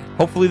 All right.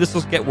 Hopefully this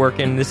will get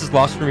working. This is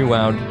Lost and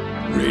Rewound.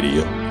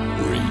 Radio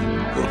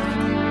Free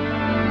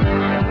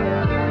Brooklyn.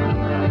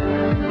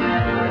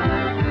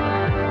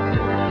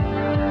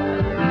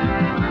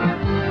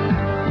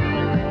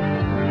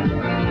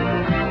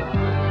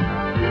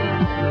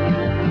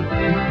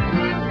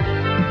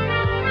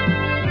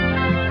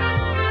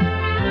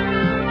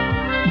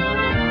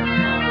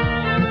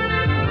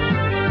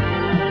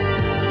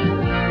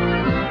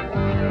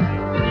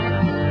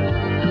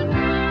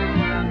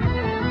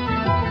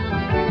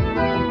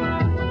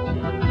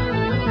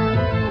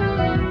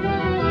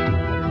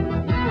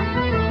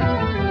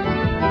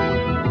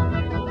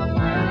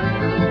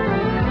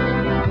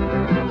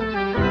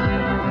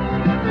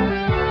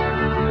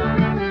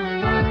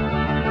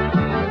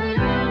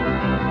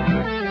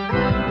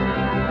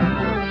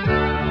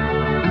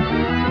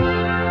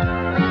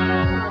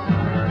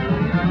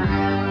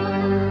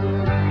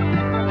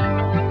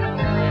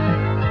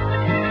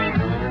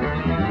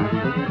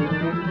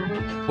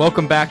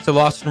 Welcome back to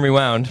Lost and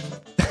Rewound.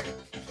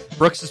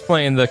 Brooks is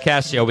playing the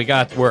Casio. We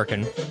got it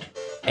working.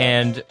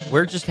 And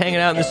we're just hanging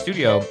out in the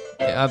studio,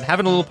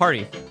 having a little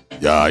party.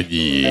 Yeah.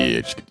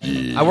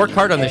 I work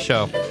hard on this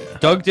show.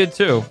 Doug did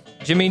too.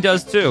 Jimmy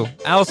does too.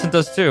 Allison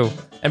does too.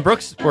 And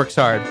Brooks works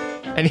hard.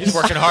 And He's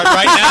working hard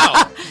right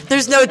now.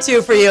 There's no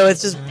two for you.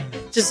 It's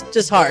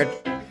just hard.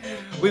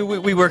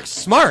 We work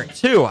smart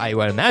too, I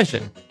would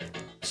imagine.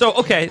 So,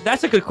 okay,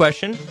 that's a good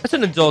question. That's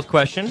an adult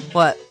question.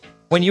 What?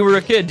 When you were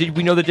a kid, did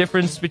we know the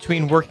difference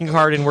between working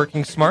hard and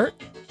working smart?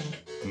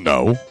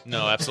 No.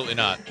 No, absolutely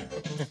not.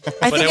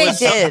 I But think it I was-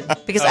 did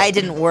because I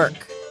didn't work.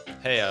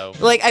 Heyo.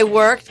 Like I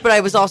worked, but I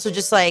was also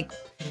just like,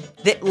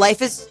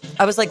 life's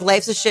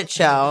a shit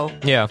show.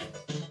 Yeah.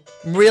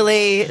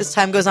 Really, as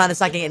time goes on, it's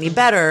not getting any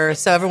better.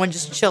 So everyone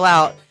just chill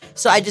out.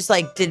 So I just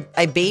I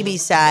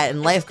babysat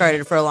and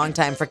lifeguarded for a long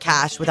time for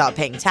cash without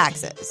paying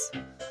taxes.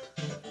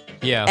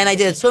 Yeah. And I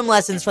did swim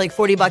lessons for like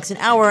 $40 an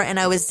hour, and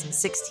I was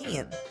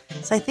 16.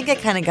 So I think I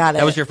kind of got it.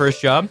 That was your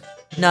first job?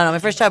 No, my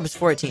first job was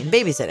 14,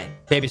 babysitting.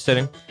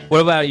 Babysitting.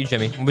 What about you,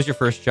 Jimmy? What was your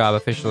first job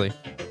officially?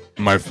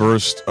 My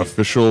first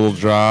official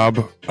job,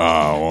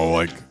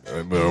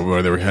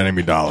 where they were handing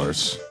me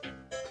dollars.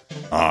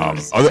 I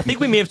think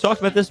we may have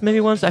talked about this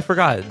maybe once. I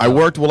forgot. I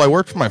worked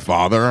for my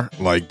father,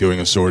 like doing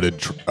assorted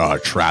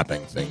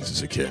trapping things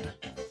as a kid.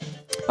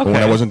 But when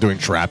I wasn't doing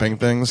trapping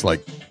things,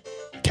 like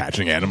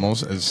catching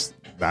animals, it's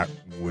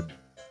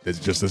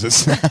just as it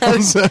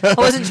sounds. I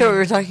wasn't sure what we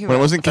were talking When I about.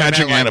 wasn't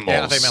catching animals.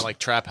 Yeah, they meant like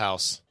Trap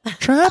House.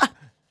 Trap?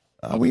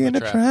 Are we in a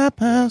Trap. trap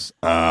house?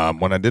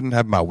 When I didn't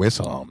have my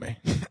whistle on me.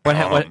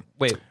 What?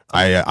 Wait.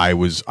 I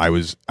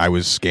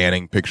was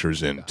scanning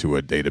pictures into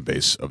a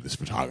database of this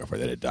photographer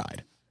that had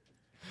died,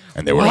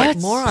 and they were What? like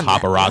More on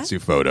that.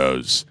 paparazzi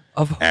photos.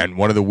 Of- And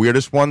one of the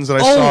weirdest ones that I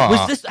Oh, saw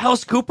was this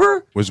Alice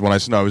Cooper? was when I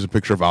saw it was a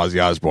picture of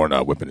Ozzy Osbourne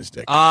whipping his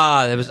dick.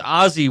 Ah, that was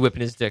Ozzy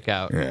whipping his dick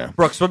out. Yeah.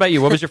 Brooks, what about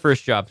you? What was your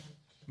first job?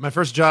 My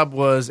first job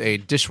was a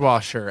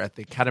dishwasher at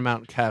the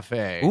Catamount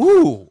Cafe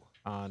Ooh.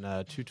 on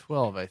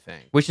 212, I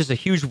think. Which is a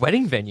huge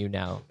wedding venue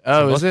now. for Oh,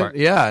 the is most it? part.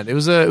 Yeah, it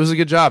was a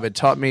good job. It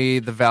taught me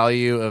the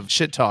value of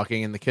shit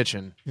talking in the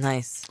kitchen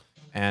Nice.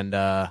 and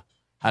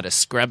how to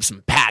scrub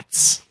some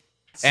pats.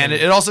 And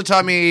it also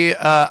taught me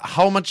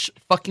how much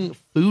fucking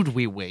food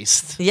we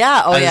waste.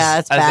 Yeah. Oh, As- yeah.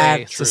 It's as bad.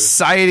 a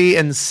society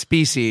and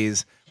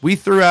species, we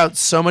threw out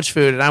so much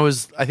food, and I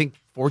was, I think,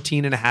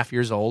 14 and a half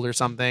years old or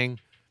something,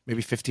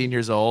 maybe 15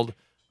 years old,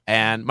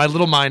 and my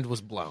little mind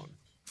was blown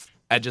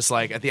at just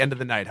like at the end of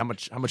the night how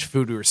much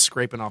food we were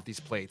scraping off these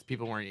plates.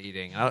 People weren't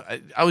eating.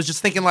 I was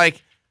just thinking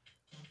like,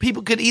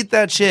 people could eat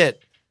that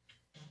shit.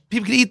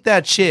 People could eat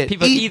that shit.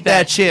 People eat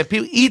that shit.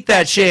 People eat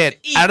that shit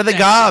Eat out of the that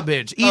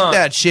garbage. Eat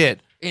that shit.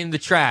 In the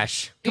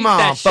trash. Come Eat on,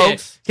 that shit.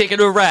 folks. Take it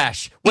to a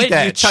rash. When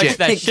that you touch shit.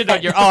 that Take shit that-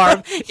 on your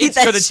arm, Eat it's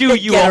that going to do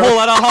shit, you get a a whole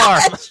lot of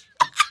harm.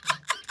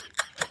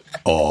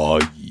 Oh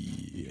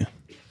yeah.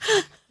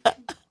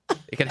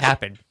 It can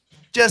happen.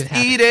 Just It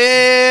happened. eat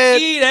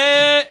it. Eat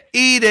it.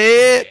 Eat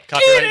it.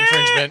 Copyright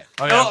infringement.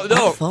 Oh,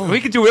 No, I'm full. we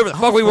can do whatever the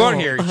fuck we want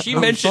full. here. She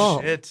I'm mentioned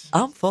full.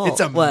 I'm full. It's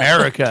What?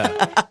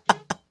 America.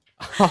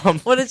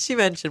 What did she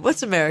mention?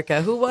 What's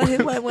America? Who won?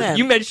 Who won? When?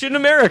 you mentioned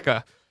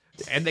America,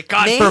 and that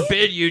God Me?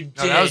 forbid you did.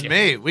 No, that was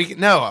me.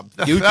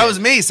 That did. was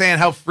me saying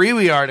how free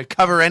we are to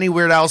cover any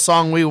Weird Al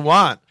song we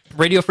want.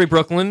 Radio Free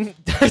Brooklyn.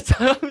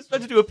 I was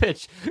about to do a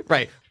pitch.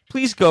 Right.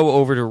 Please go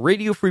over to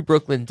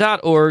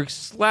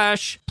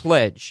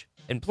radiofreebrooklyn.org/pledge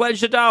and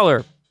pledge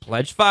 $1.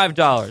 Pledge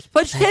 $5.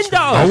 Pledge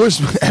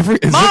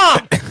 $10.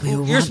 Mom,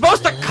 you're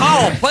supposed to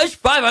call. Pledge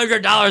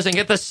 $500 and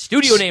get the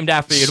studio named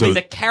after you. It'll be So-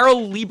 the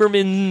Carol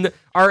Lieberman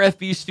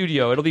RFB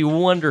studio. It'll be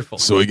wonderful.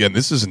 So again,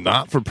 this is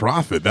not for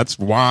profit. That's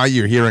why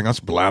you're hearing us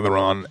blather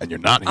on, and you're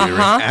not hearing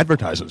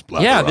advertisements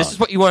blather on. Yeah, this is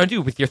what you want to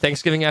do with your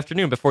Thanksgiving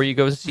afternoon before you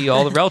go see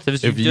all the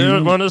relatives you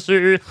didn't want to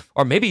see,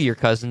 or maybe your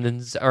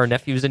cousins or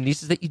nephews and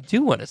nieces that you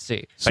do want to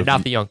see, but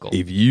not the uncle.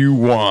 If you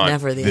want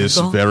Never the this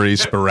uncle. very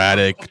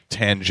sporadic,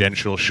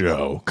 tangential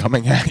show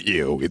coming at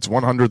you, it's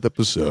 100th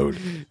episode,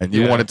 and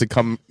you want it to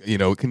come,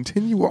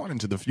 continue on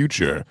into the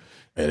future.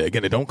 And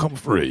again, it don't come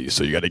free,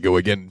 so you got to go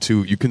again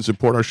to. You can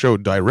support our show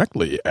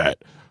directly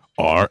at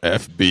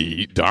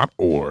rfb.org/LAR.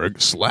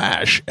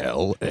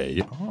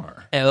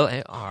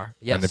 LAR.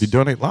 Yes. And if you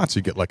donate lots,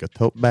 you get like a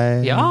tote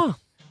bag. Yeah.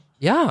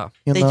 Yeah.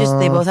 They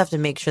both have to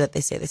make sure that they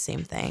say the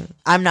same thing.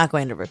 I'm not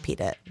going to repeat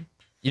it.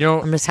 You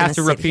don't I'm just have going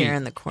to sit repeat. here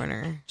in the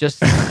corner.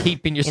 Just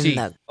keep in your In seat.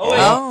 the-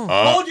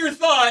 Hold your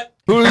thought.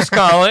 Who's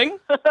calling?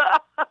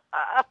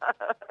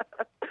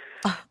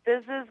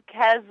 This is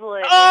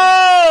Kesley.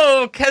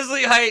 Oh,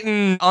 Kesley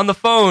Heighton on the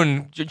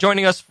phone,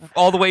 joining us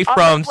all the way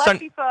from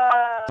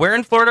Where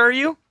in Florida are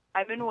you?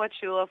 I'm in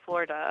Wauchula,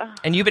 Florida.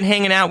 And you've been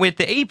hanging out with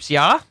the apes,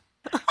 yeah?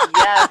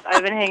 Yes,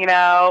 I've been hanging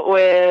out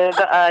with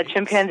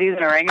chimpanzees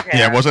and orangutans.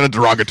 Yeah, it wasn't a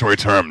derogatory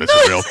term. It's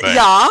a real thing.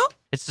 Yeah.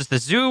 It's just a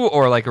zoo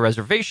or like a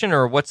reservation,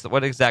 or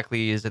what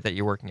exactly is it that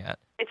you're working at?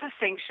 It's a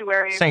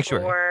sanctuary.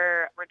 Sanctuary.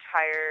 For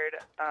retired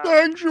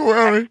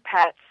Sanctuary.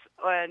 ex-pets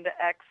and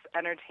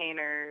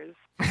ex-entertainers.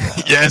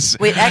 Yes.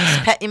 Wait,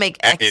 ex-pet, you make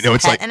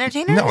ex-pet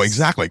entertainers? No,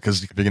 exactly.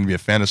 Because if you're going to be a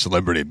fan of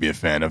celebrity, be a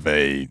fan of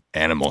a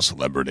animal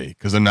celebrity,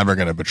 because they're never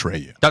going to betray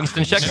you.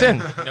 Dunstan checks in.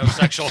 No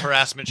sexual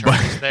harassment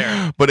charges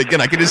there. But again,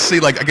 I could just see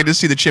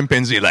the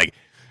chimpanzee like,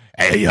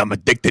 hey, I'm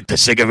addicted to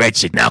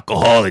cigarettes and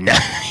alcohol, and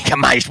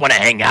come on, I just want to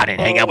hang out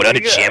with other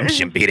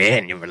chimps and be there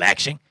and you're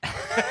relaxing.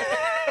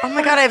 Oh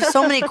my God, I have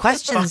so many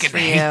questions for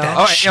you.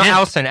 All right,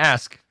 Allison,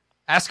 ask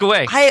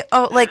away.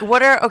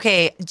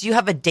 Do you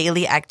have a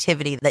daily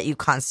activity that you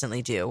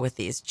constantly do with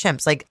these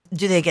chimps? Like,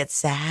 do they get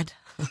sad?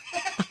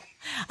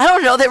 I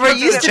don't know. They were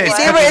used to be.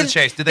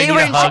 Do they need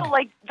a hug?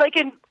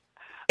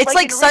 It's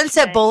like in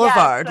Sunset Richmond,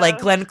 Boulevard. yeah, Like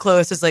Glenn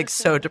Close is like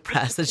so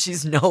depressed that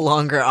she's no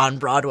longer on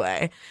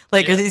Broadway.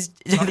 Like, are these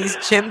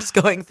chimps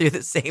going through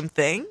the same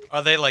thing?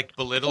 Are they like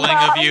belittling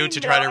of you to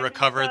try to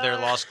recover their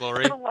lost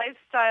glory? The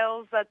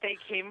lifestyles that they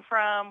came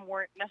from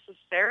weren't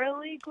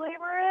necessarily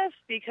glamorous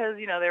because,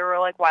 they were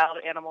like wild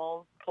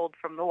animals pulled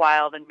from the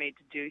wild and made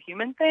to do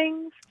human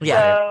things.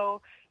 Yeah.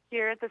 So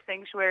here at the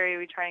sanctuary,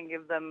 we try and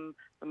give them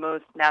the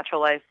most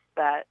natural life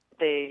that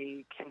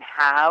they can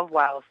have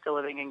while still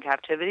living in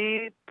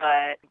captivity,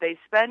 but they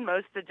spend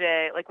most of the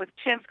day, like with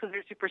chimps, because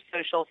they're super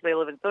social, so they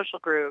live in social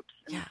groups,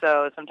 and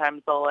so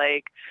sometimes they'll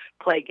like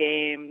play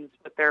games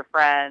with their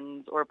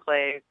friends or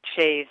play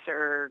chase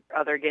or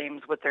other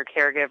games with their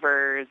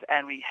caregivers,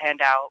 and we hand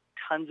out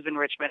tons of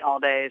enrichment all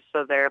day,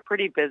 so they're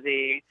pretty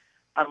busy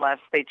unless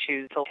they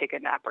choose to take a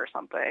nap or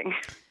something.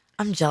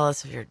 I'm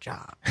jealous of your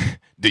job.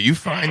 Do you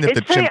find that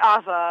It's pretty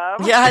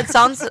awesome. Yeah, it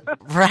sounds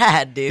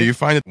rad, dude. Do you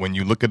find that when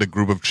you look at a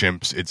group of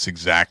chimps, it's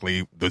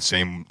exactly the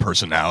same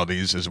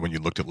personalities as when you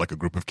looked at like a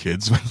group of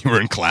kids when you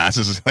were in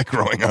classes, like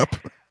growing up?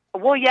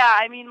 Well, yeah,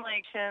 I mean,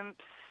 like, chimps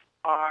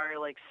are,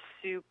 like,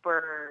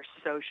 super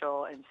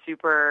social and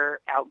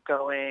super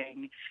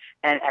outgoing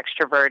and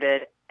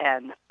extroverted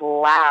and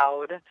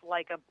loud,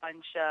 like a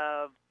bunch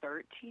of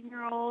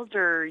 13-year-olds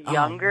or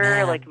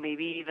younger, like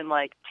maybe even,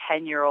 like,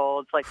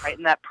 10-year-olds, like right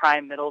in that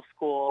prime middle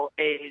school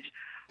age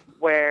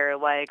where,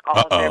 like,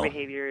 all of their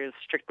behavior is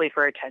strictly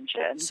for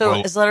attention. So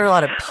is there a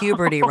lot of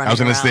puberty running I was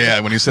going to say,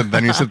 around? when you said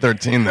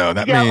 13, though,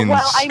 that means...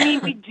 Well, I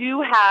mean, we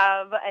do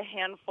have a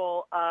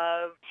handful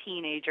of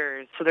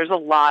teenagers, so there's a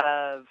lot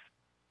of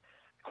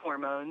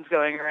hormones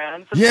going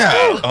around. So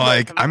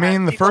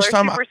the first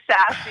time super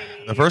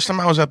sassy. The first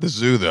time I was at the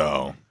zoo,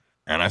 though,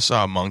 and I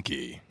saw a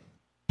monkey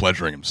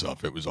pleasuring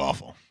himself, it was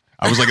awful.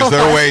 I was like, is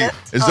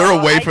there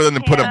a way for them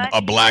to put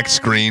a black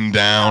screen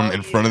down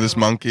in front of this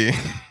monkey?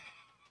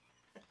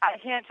 I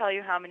can't tell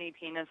you how many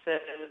penises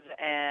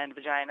and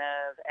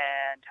vaginas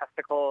and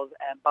testicles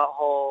and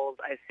buttholes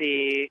I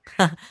see.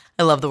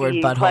 I love the word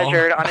being butthole.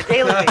 pleasured on a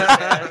daily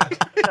basis.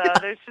 So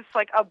there's just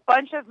like a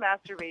bunch of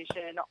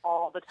masturbation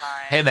all the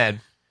time. Hey, man.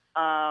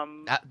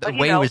 The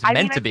way it was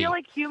meant to be. I feel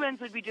like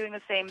humans would be doing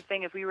the same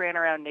thing if we ran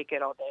around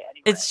naked all day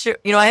anyway. It's true.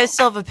 I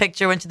still have a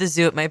picture. Went to the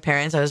zoo with my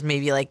parents. I was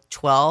maybe like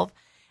 12,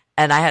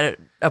 and I had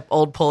an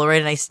old Polaroid,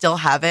 and I still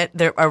have it.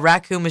 A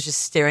raccoon was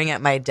just staring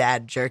at my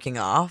dad jerking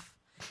off.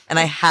 And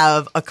I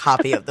have a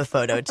copy of the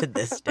photo to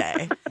this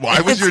day. Why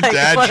was your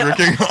dad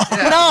jerking off?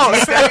 No.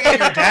 Staring at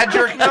your dad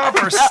jerking off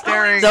or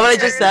staring Is that what I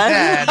just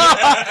said?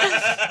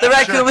 The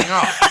raccoon.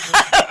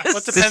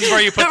 What depends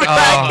where you put the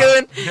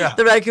raccoon.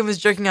 The raccoon was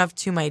jerking off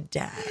to my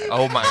dad.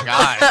 Oh, my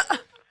God.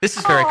 This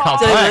is very Did I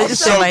complex.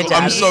 just say my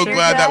dad? I'm so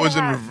glad that was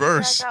in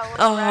reverse.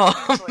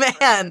 Oh,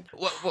 man.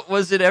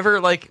 Was it ever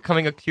like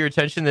coming up to your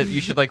attention that you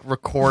should like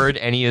record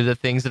any of the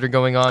things that are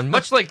going on?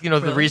 Much like,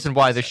 the reason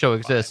why the show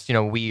exists,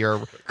 we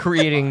are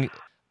creating,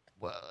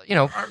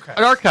 an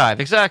archive,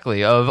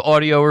 exactly, of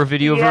audio or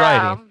video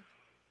variety.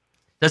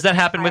 Does that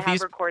happen with I have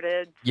these?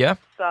 recorded Yeah.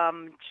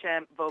 some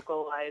chimp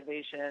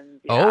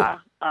vocalizations. Oh.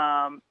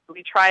 Yeah.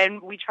 We try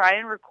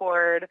and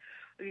record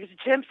because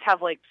chimps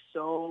have like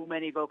so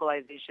many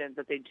vocalizations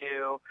that they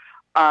do.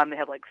 They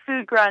have like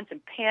food grunts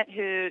and pant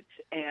hoots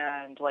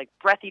and like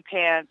breathy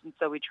pants, and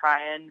so we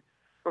try and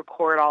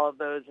record all of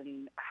those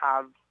and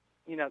have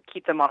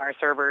keep them on our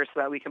servers so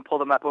that we can pull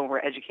them up when we're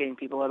educating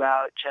people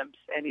about chimps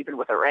and even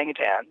with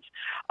orangutans.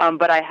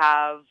 But I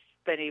have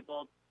been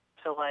able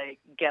to like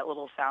get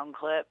little sound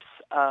clips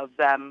of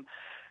them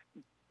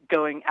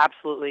going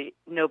absolutely,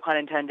 no pun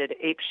intended,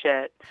 ape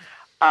shit.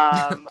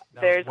 I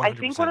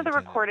think one of the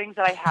recordings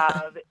that I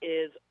have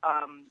is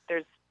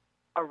there's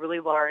a really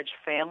large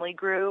family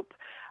group.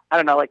 I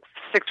don't know, like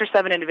 6 or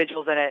 7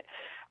 individuals in it.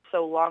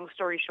 So long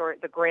story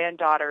short, the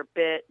granddaughter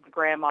bit the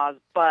grandma's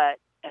butt,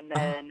 and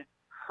then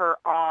her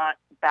aunt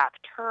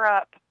backed her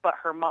up, but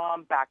her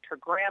mom backed her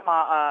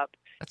grandma up.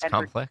 That's and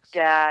complex. Her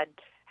dad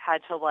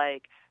had to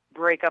like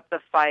break up the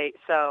fight.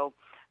 So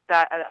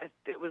that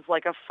it was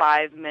like a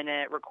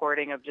 5-minute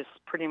recording of just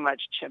pretty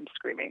much chimp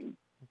screaming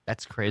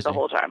That's crazy. the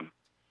whole time.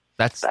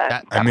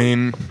 I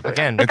mean,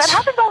 again, But that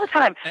happens all the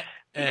time.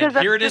 And Because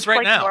that's here it is just right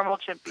like now. normal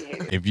chimp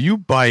behavior. if you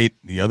bite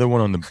the other one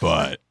on the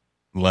butt,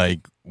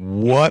 like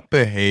what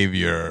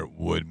behavior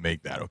would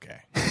make that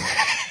okay?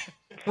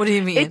 What do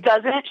you mean? It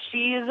doesn't.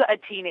 She's a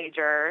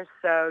teenager,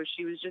 so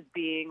she was just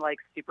being like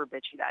super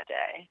bitchy that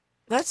day.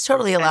 That's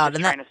totally And allowed, just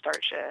and trying that to start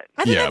shit.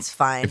 I think Yeah, that's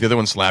fine. If the other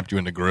one slapped you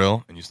in the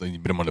grill and you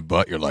bit him on the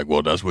butt, you're like,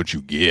 well, that's what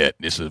you get.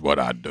 This is what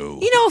I do.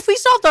 If we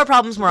solved our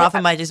problems more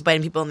often by just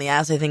biting people in the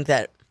ass, I think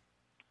that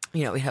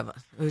we would be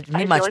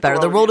feel much like better.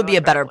 the The world world would would be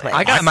a go better that way. place.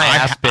 I got my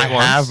ass bit I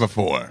once. have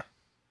before.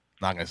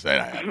 Not gonna say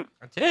I have.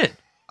 I did.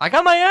 I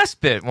got my ass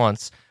bit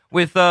once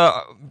with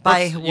by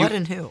Brooks, what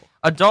and who?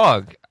 a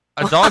dog.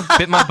 A dog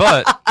bit my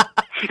butt,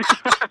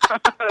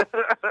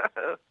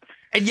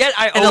 and yet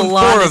I And own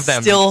Alon 4 is of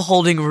them. still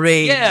holding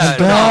rage. Yeah,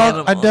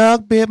 No. A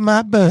dog bit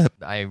my butt.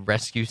 I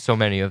rescue so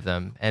many of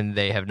them, and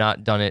they have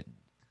not done it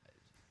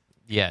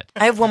yet.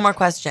 I have one more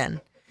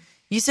question.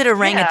 You said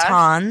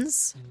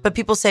orangutans, but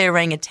people say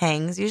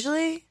orangutans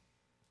usually.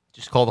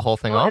 Just call the whole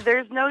thing Well, off.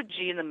 there's no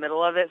G in the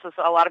middle of it, so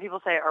a lot of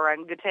people say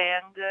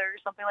orangutan or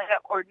something like that.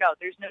 Or no,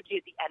 there's no G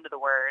at the end of the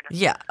word.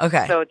 Yeah.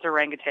 Okay. So it's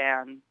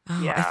orangutan.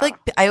 Oh, Yeah. I feel like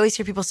I always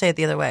hear people say it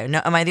the other way.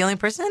 No, am I the only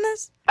person in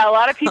this? A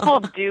lot of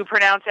people do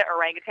pronounce it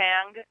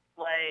orangutan,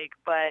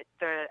 but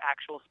the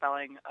actual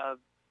spelling of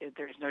it,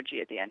 there's no G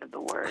at the end of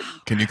the word.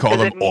 Can you call 'Cause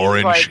them it means,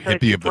 orange like, so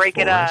if hippie you of the break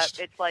it up, forest?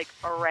 it's like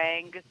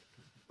orangutan,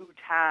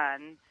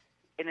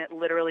 and it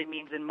literally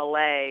means in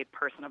Malay,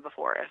 person of the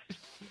forest.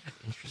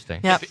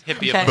 Interesting. Yep.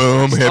 Hippie Okay. of the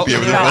Boom, forest. hippie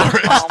of the Yeah.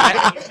 forest. Oh my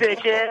God,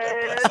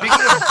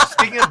 bitches.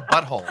 Speaking of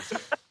buttholes,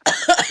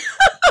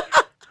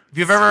 if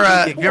you've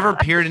ever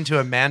peered into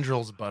a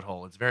mandrel's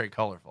butthole, it's very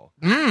colorful.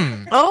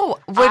 Oh,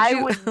 I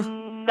would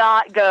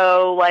not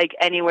go like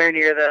anywhere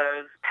near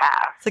those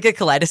paths. It's like a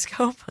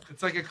kaleidoscope.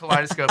 It's like a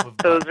kaleidoscope of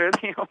Those butt. are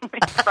the only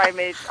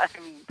primates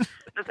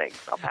the things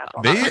I'll pass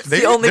on.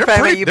 the only they're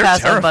primate pretty- you they're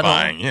pass on butthole.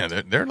 terrifying.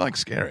 Yeah, they're like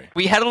scary.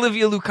 We had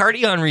Olivia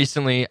Lucardi on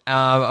recently,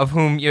 of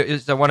whom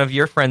is one of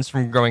your friends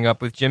from growing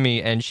up with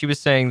Jimmy, and she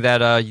was saying that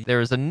there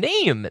is a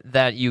name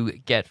that you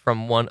get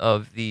from one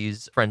of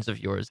these friends of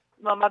yours.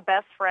 Well, my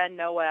best friend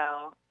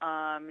Noelle,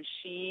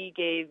 she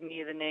gave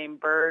me the name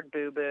Bird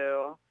Boo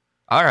Boo.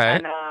 All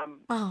right. And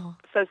Oh.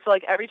 so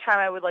like every time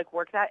I would like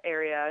work that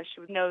area,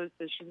 she knows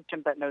that she's a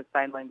chimp that knows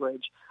sign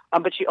language,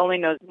 but she only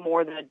knows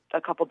more than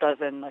a couple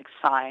dozen like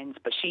signs.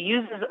 But she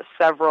uses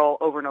several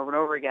over and over and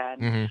over again.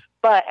 Mm-hmm.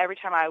 But every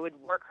time I would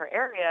work her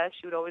area,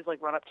 she would always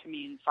like run up to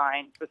me and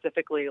sign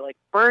specifically like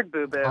Bird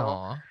Boo Boo,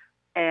 Aw.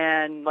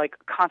 and like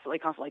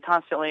constantly.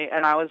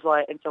 And I was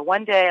like, and so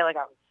one day like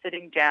I was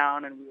sitting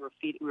down and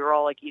we were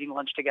all like eating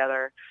lunch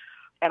together,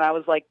 and I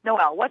was like,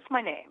 Noelle, what's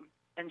my name?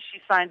 And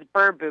she signs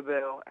Bird Boo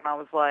Boo. And I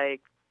was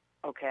like,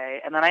 okay.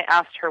 And then I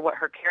asked her what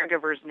her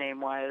caregiver's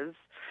name was,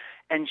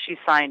 and she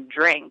signed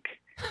Drink.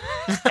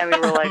 And we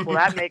were like, well,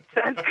 that makes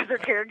sense because her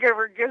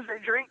caregiver gives her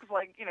drinks,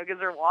 like,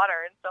 gives her water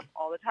and stuff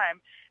all the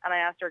time. And I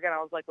asked her again, I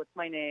was like, what's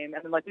my name?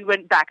 And then, like, we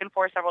went back and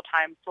forth several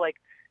times to, like,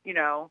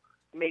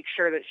 make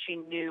sure that she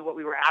knew what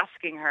we were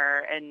asking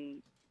her.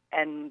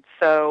 And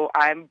so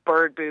I'm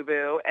Bird Boo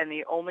Boo. And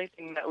the only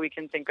thing that we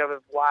can think of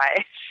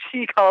why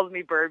she calls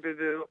me Bird Boo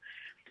Boo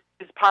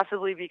is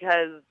possibly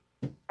because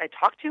I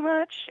talk too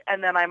much,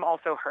 and then I'm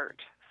also hurt,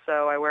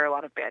 so I wear a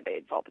lot of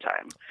Band-Aids all the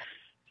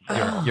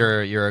time.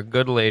 You're a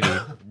good lady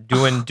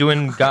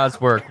doing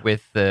God's work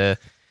with these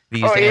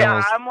Oh yeah,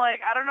 animals. I'm like,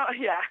 I don't know,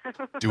 yeah.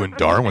 Doing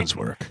Darwin's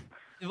work.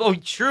 Oh,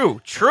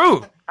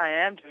 true. I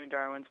am doing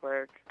Darwin's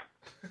work.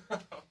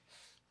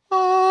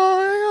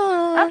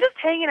 I'm just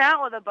hanging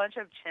out with a bunch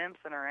of chimps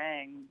and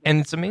orangs. And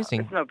it's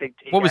amazing. It's no big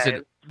deal. What was guys.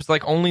 it? It was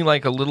like only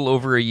like a little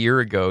over a year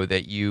ago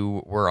that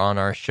you were on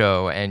our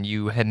show and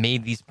you had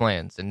made these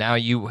plans, and now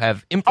you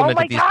have Oh implemented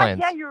my these God! plans.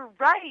 Yeah, you're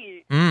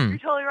right. Mm. You're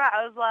totally right.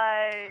 I was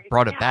like,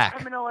 Brought it yeah, back.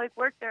 I'm gonna like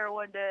work there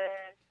one day.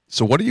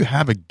 So what do you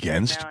have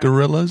against No.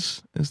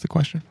 gorillas is the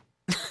question?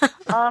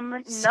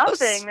 Nothing. They're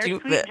stupid. sweet,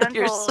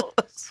 You're gentle, so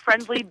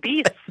friendly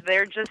beasts.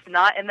 They're just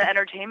not in the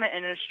entertainment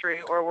industry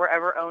or were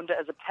ever owned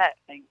as a pet.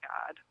 Thank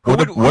God.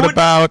 What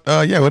about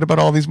what about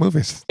all these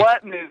movies?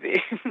 What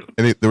movie?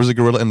 There was a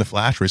gorilla in The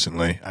Flash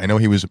recently. I know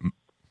he was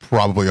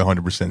probably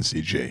 100%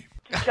 CG.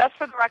 Just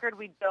for the record,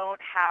 we don't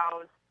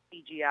house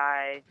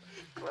CGI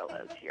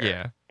gorillas here.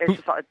 Yeah.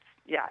 It's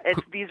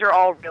just these are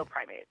all real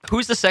primates.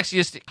 Who's the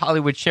sexiest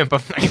Hollywood chimp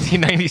of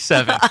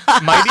 1997?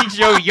 Mighty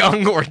Joe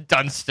Young or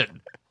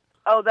Dunstan?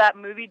 Oh, that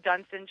movie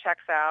Dunstan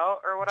Checks Out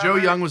or whatever. Joe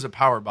Young was a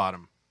power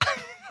bottom,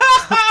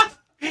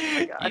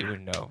 You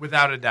would know.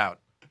 without a doubt.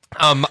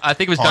 I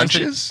think it was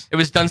Dunstan. Haunches? It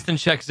was Dunstan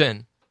Checks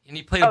In, and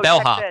he played a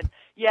bellhop. Checks In.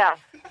 Yeah.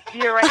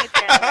 The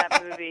orangutan in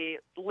that movie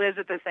lives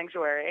at the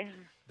sanctuary.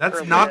 That's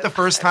Or not lives. the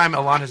first time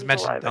Alon has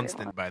mentioned alive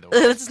Dunstan, anymore. by the way.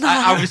 It's not.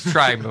 I was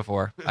trying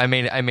before. I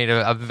made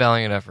a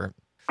valiant effort.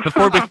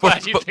 Before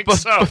glad you think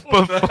so.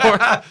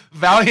 before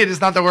Valiant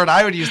is not the word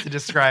I would use to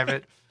describe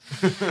it.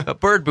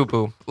 Bird Boo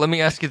Boo. Let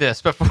me ask you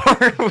this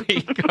before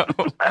we go.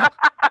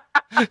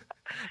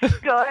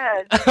 Go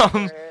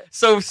ahead.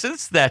 So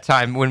since that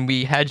time when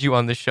we had you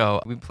on the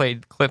show, we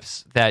played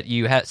clips that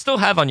you still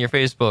have on your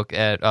Facebook.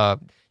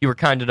 You were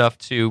kind enough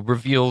to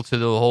reveal to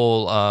the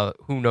whole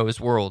Who Knows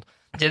world.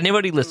 Did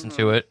anybody listen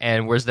to it?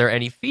 And was there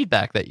any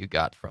feedback that you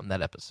got from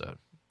that episode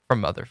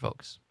from other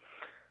folks?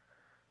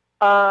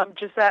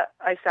 Just that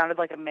I sounded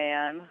like a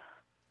man.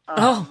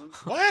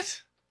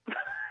 What?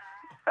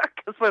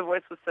 Because my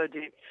voice was so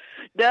deep.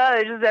 No,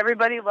 it's just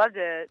everybody loved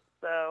it.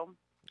 So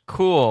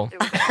Cool. it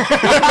was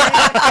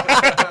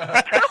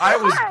I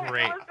was What?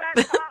 great. Was that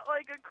not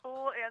like a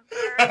cool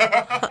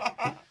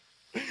answer?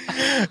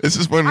 This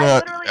is when I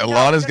literally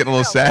Alana's don't getting a little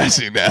know.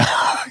 sassy now.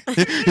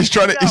 he's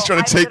trying to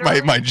I take my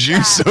literally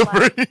juice sat, over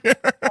like, here.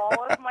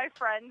 all of my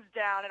friends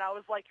down, and I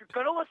was like, "You're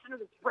gonna listen to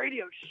this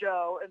radio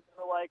show," and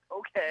they're like,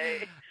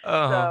 "Okay."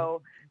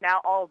 So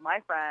now all of my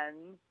friends,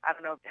 I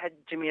don't know if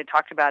Jimmy had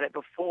talked about it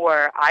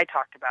before I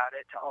talked about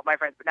it to all of my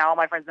friends, but now all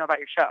my friends know about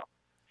your show.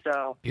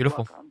 So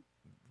Beautiful. welcome.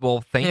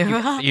 Well, thank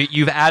you.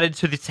 You've added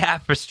to the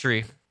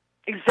tapestry.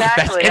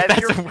 Exactly, If that's as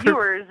your a word.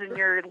 viewers and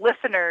your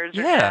listeners.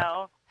 Yeah. Are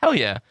now. Hell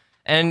yeah.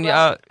 And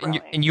Well,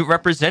 and you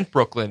represent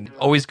Brooklyn.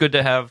 Always good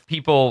to have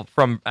people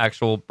from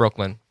actual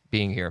Brooklyn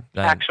being here.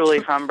 Actually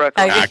from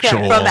Brooklyn.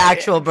 Actual. From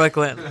actual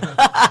Brooklyn.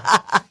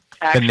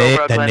 Actual the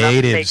Brooklyn, not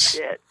fake natives.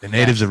 shit. The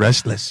natives are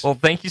restless. Well,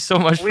 thank you so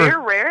much We're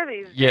for. rare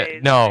these Yeah,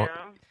 days. no. You know?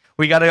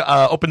 We got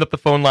to open up the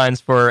phone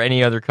lines for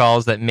any other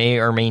calls that may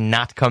or may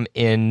not come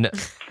in.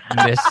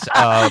 Miss It's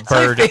your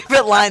Bird.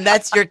 favorite line.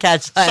 That's your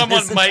catchline.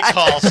 Someone This might entire-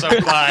 call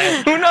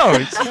sometime. Who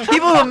knows?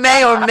 People who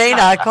may or may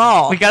not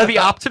call. We got to be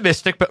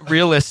optimistic but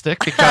realistic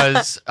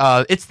because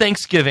it's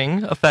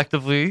Thanksgiving.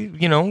 Effectively,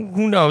 you know,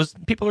 who knows?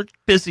 People are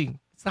busy.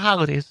 It's the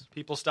holidays.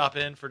 People stop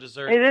in for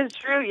dessert. It is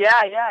true. Yeah,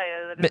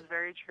 that is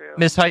very true.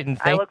 Miss Heighton,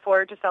 I look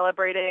forward to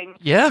celebrating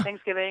Yeah.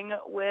 Thanksgiving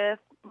with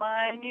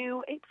my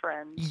new ape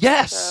friends.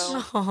 Yes.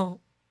 So, Oh.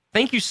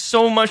 Thank you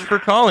so much for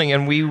calling,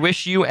 and we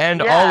wish you and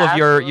Yeah, all of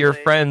your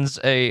absolutely. friends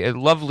a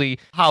lovely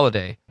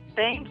holiday.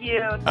 thank you.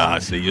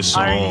 See you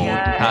soon. All right,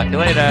 guys. Talk to you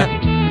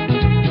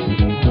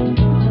later.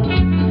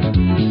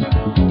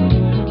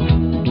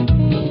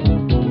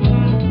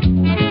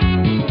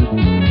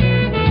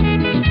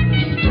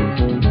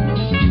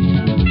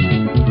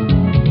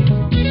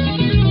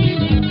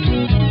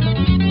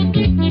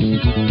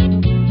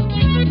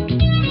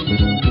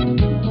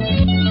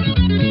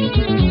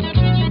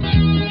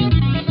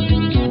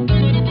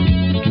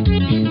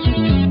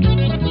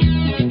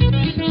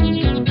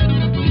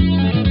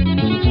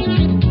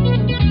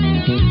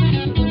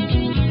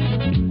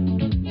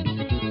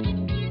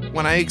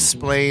 When I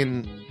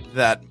explain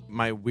that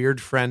my weird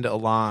friend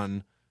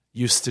Alon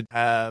used to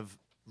have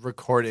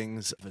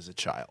recordings as a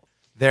child,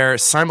 they're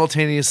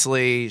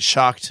simultaneously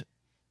shocked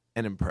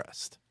and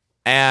impressed.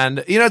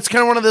 And, you know, it's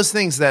kind of one of those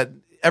things that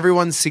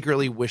everyone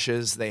secretly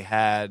wishes they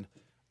had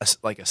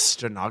like a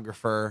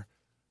stenographer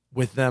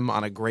with them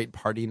on a great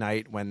party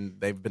night when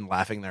they've been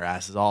laughing their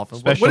asses off.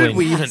 And what Especially- did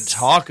we even Yes.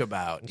 talk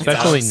about?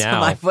 Especially So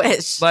now. I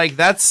wish. Like,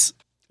 that's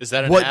Is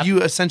that an what app?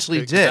 you essentially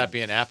Could did. that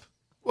be an app?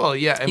 Well,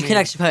 yeah. I You mean, can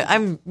actually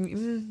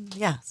put.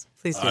 Yes,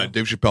 please do.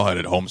 Dave Chappelle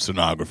had a home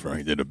stenographer.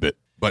 He did a bit.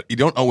 But you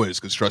don't always,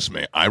 because trust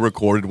me, I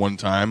recorded one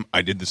time.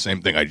 I did the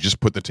same thing. I just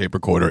put the tape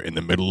recorder in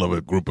the middle of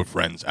a group of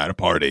friends at a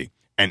party.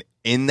 And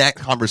in that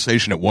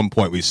conversation, at one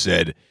point, we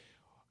said,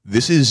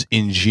 "This is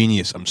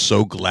ingenious. I'm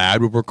so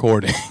glad we're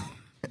recording."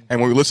 And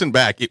when we listened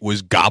back, it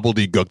was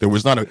gobbledygook. There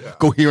was not a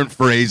coherent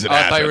phrase that Oh, I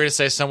thought happened. you were going to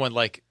say someone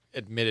like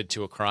admitted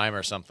to a crime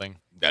or something.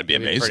 That'd be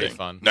That'd be amazing. pretty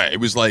fun. No, it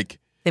was like,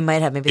 They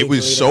might have. Maybe it they was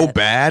deleted so it.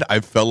 bad, I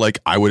felt like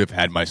I would have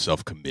had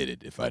myself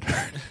committed if I'd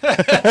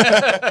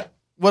heard.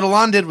 what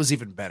Alon did was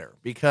even better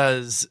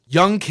because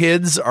young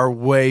kids are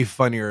way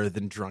funnier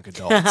than drunk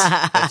adults.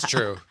 That's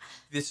true.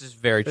 This is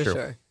very For true.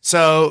 sure.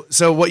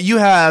 So what you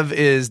have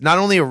is not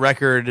only a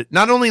record,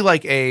 not only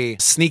like a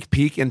sneak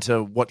peek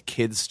into what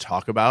kids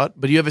talk about,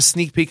 but you have a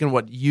sneak peek in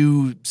what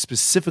you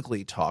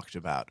specifically talked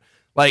about.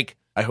 Like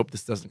I hope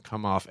this doesn't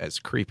come off as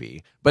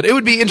creepy, but it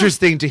would be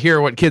interesting to hear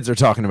what kids are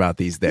talking about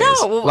these days.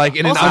 No, well, like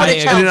in an, also what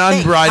a child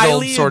thinks.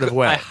 unbridled sort of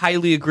way. I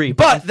highly agree.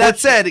 But that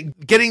said,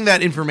 getting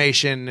that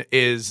information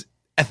is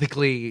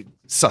ethically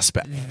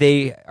suspect.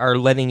 They are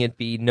letting it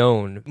be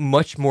known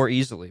much more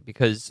easily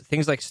because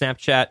things like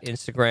Snapchat,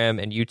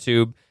 Instagram, and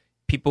YouTube,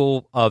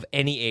 people of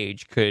any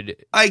age could,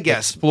 I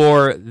guess,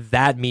 explore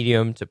that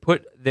medium to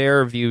put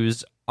their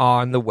views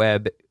on the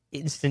web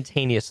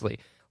instantaneously.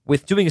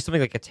 With doing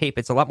something like a tape,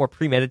 it's a lot more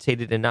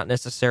premeditated and not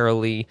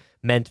necessarily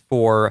meant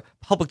for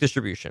public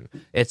distribution.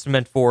 It's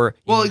meant for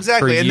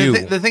exactly. For and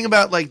you. the thing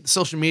about like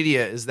social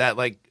media is that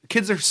like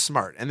kids are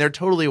smart and they're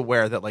totally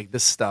aware that like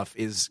this stuff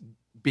is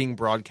being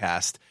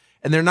broadcast,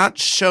 and they're not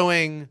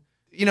showing,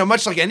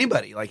 much like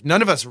anybody. Like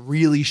none of us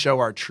really show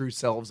our true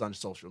selves on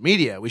social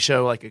media. We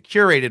show like a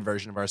curated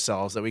version of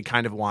ourselves that we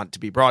kind of want to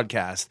be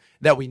broadcast,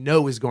 that we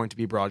know is going to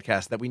be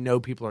broadcast, that we know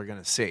people are going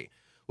to see.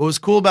 What was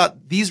cool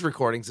about these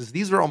recordings is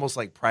these were almost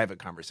like private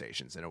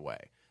conversations in a way.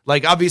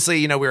 Like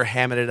obviously, we were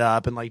hamming it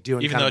up and like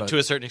doing Even kind though of to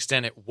a certain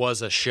extent it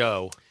was a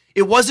show.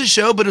 it was a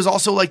show, but it was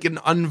also like an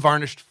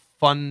unvarnished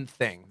fun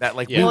thing that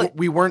like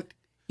we weren't.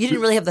 You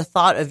didn't really have the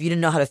thought of, you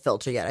didn't know how to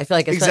filter yet. I feel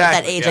like at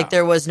that age, like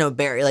there was no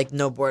barrier, like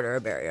no border or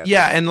barrier.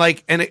 Yeah, and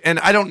like and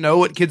I don't know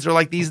what kids are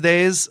like these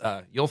days.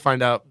 You'll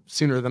find out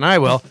sooner than I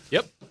will.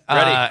 Yep.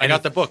 Ready. I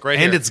got the book right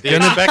here. And it's The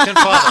gonna Expectant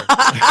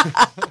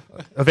Father.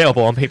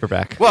 Available on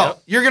paperback.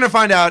 Well, you're gonna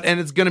find out, and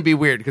it's gonna be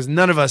weird because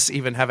none of us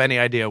even have any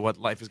idea what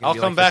life is gonna I'll be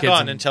come like for back kids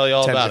on in and tell you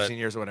all 10, about 15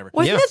 years or whatever.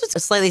 Well, I think that's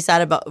what's slightly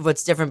sad about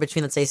what's different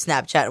between, let's say,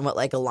 Snapchat and what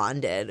like Elon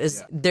did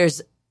is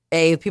there's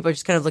people are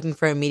just kind of looking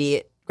for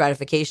immediate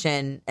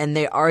gratification, and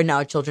they are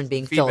now children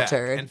being Feedback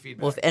filtered. and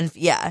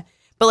feedback.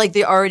 But like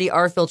they already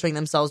are filtering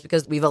themselves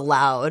because we've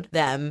allowed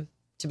them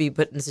to be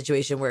put in a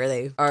situation where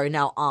they are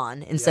now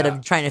on instead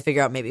of trying to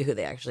figure out maybe who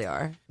they actually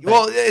are.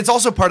 Well, it's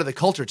also part of the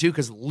culture too,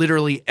 because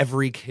literally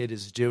every kid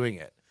is doing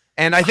it.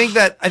 And I think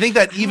that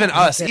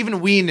even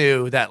we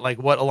knew that like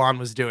what Elon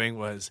was doing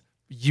was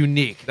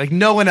unique. Like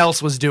no one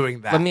else was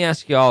doing that. Let me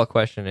ask you all a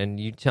question, and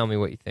you tell me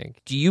what you think.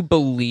 Do you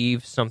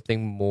believe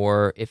something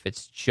more if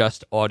it's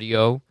just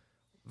audio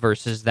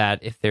versus that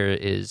if there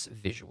is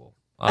visual?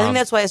 I think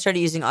that's why I started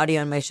using audio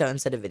on my show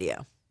instead of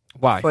video.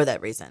 Why? For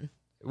that reason.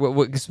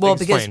 Explain.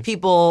 Because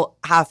people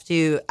have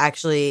to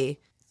actually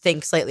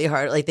think slightly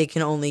harder. Like they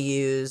can only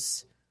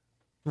use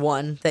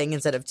one thing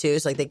instead of two.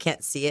 So like they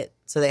can't see it.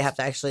 So they have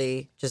to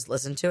actually just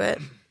listen to it.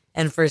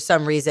 And for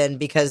some reason,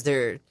 because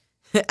they're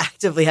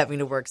actively having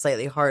to work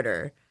slightly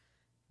harder,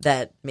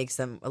 that makes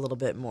them a little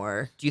bit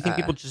more. Do you think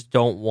people just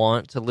don't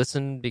want to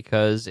listen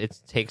because it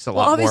takes a lot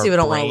more? Well, obviously we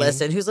don't want to brain?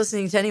 listen. Who's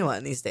listening to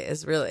anyone these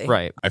days, really?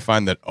 Right. I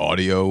find that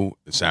audio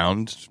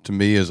sound to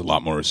me is a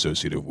lot more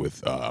associated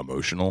with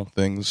emotional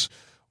things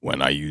when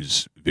I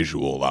use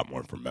visual a lot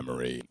more for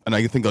memory. And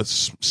I think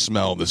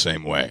smell the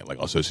same way. Like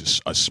I'll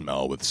associate a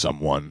smell with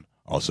someone.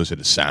 I'll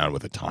associate a sound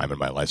with a time in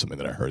my life, something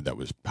that I heard that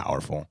was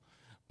powerful.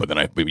 But then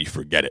I maybe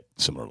forget it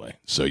similarly.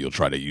 So you'll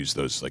try to use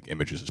those like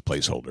images as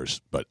placeholders,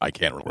 but I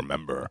can't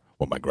remember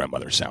what my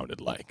grandmother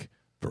sounded like,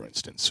 for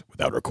instance,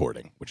 without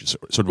recording, which is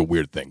sort of a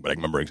weird thing, but I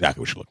can remember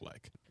exactly what she looked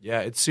like. Yeah,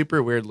 it's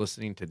super weird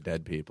listening to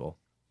dead people.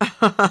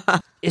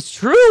 It's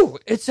true.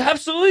 It's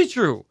absolutely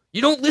true.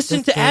 You don't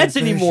listen to ads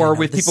anymore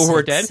with people who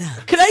are dead.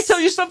 Can I tell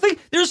you something?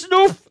 There's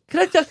no. Can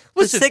I tell?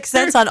 Listen, The Sixth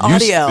Sense on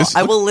audio.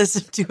 I will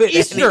listen to it.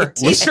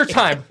 Easter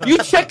time. You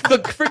check the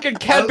freaking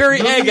Cadbury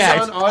egg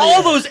ads.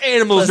 All those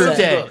animals are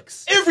dead.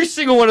 Every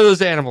single one of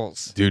those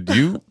animals. Dude,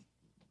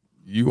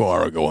 you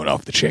are going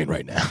off the chain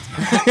right now.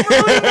 I'm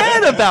really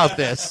mad about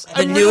this.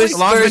 The newest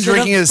Elon's been version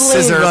drinking of his Blade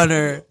scissor.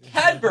 Runner.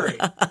 Cadbury.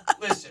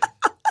 Listen.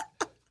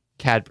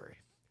 Cadbury.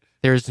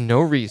 There's no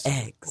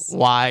reason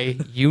why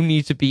you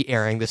need to be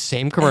airing the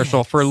same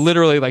commercial for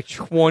literally like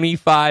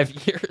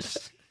 25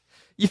 years.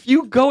 If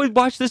you go and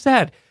watch this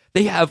ad,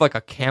 they have like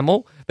a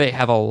camel, they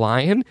have a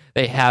lion,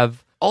 they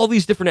have all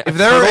these different. If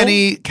there are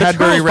any The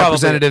Cadbury turtle's probably-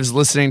 representatives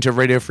listening to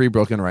Radio Free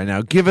Brooklyn right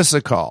now, give us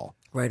a call.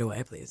 Right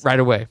away, please. Right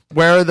away.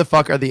 Where the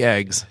fuck are the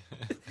eggs?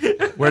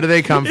 Where do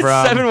they come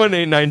from?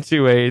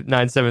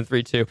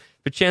 718-928-9732.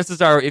 But chances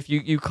are, if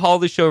you call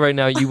the show right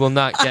now, you will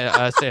not get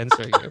us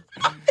answering you.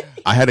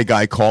 I had a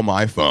guy call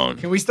my phone.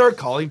 Can we start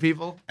calling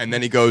people? And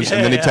then he goes,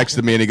 and then he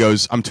texted me and he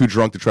goes, I'm too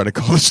drunk to try to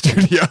call the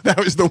studio. That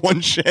was the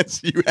one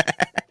chance you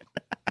had.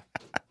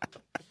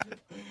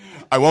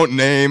 I won't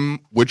name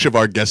which of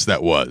our guests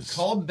that was.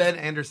 Call Ben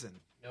Anderson.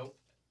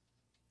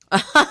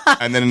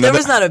 And then There another,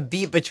 was not a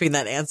beat between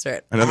that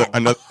answer.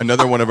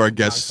 another one of our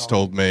guests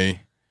told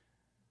me,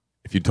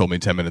 if you told me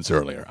 10 minutes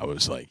earlier, I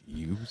was like,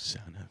 you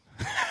son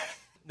of...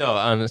 No,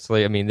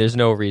 honestly, I mean, there's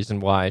no reason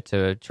why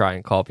to try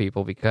and call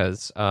people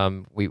because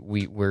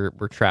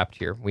we're trapped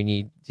here. We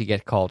need to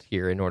get called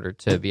here in order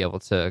to be able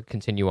to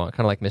continue on,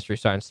 kind of like Mystery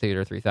Science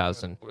Theater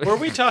 3000. Were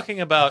we talking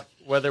about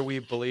whether we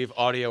believe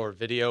audio or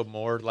video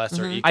more or less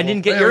or equal? I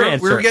didn't get your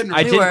answer. We were getting,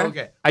 I didn't.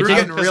 okay. I We were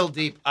didn't- getting real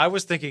deep. I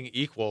was thinking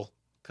equal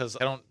because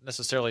I don't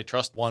necessarily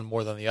trust one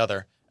more than the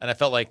other. And I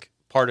felt like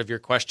part of your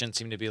question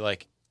seemed to be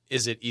like,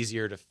 is it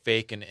easier to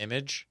fake an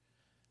image?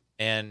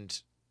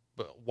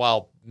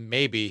 while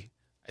maybe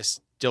I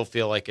still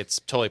feel like it's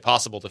totally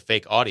possible to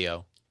fake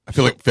audio. I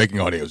feel like faking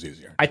audio is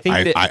easier. I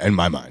think that, in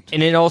my mind.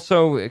 And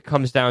it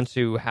comes down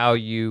to how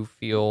you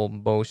feel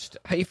most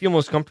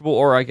comfortable,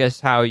 or I guess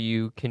how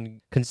you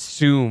can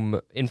consume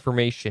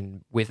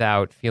information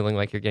without feeling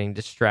like you're getting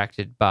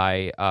distracted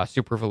by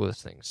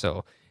superfluous things.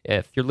 So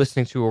if you're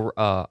listening to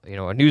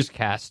a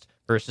newscast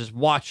versus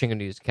watching a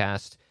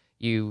newscast,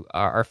 you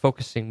are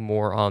focusing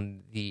more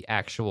on the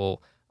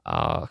actual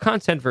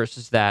content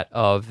versus that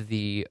of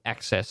the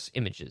excess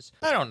images.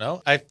 I don't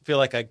know. I feel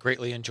like I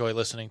greatly enjoy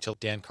listening to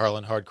Dan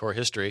Carlin Hardcore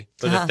History,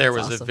 but if there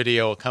was awesome. a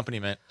video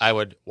accompaniment, I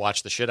would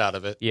watch the shit out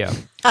of it. Yeah.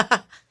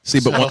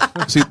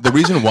 The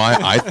reason why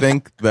I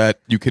think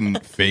that you can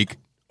fake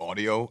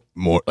audio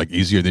more like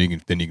easier than you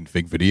can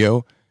fake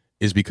video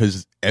is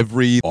because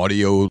every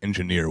audio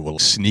engineer will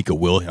sneak a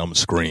Wilhelm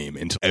scream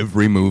into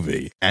every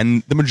movie,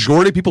 and the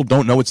majority of people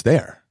don't know it's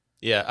there.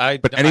 Yeah,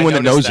 but anyone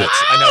that knows it,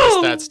 I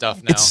noticed that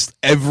stuff now. It's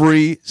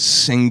every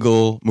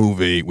single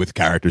movie with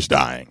characters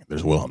dying.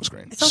 There's a Wilhelm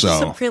scream. It's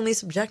also supremely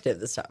subjective,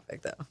 this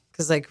topic, though,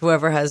 because like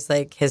whoever has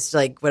like his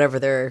like whatever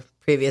their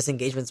previous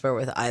engagements were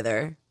with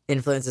either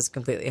influences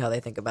completely how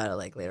they think about it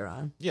like later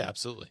on. Yeah,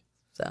 absolutely.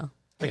 So I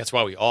think that's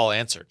why we all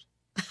answered.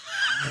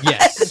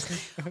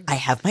 Yes. I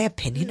have my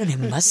opinion and I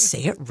must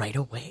say it right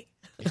away.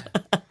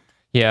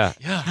 Yeah.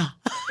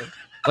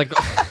 Like,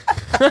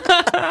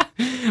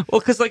 well,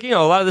 because a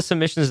lot of the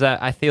submissions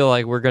that I feel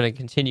like we're going to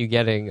continue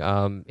getting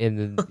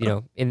in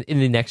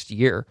the next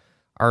year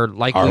are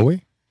likely. Are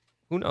we?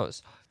 Who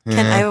knows?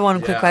 Can I have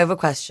one quick? I have a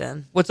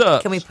question. What's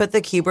up? Can we put the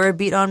keyboard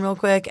beat on real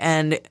quick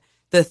and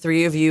the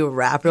three of you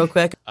rap real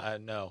quick?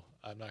 No,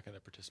 I'm not going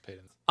to participate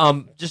in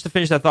that. Just to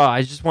finish that thought,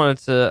 I just wanted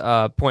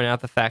to point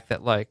out the fact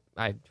that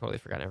I totally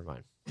forgot. Never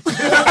mind.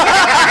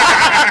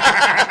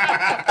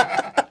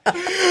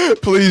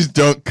 Please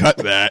don't cut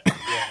that.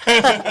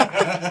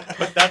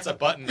 But that's a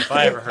button if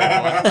I ever heard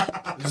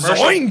one.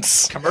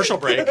 Zoinks! Commercial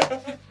break.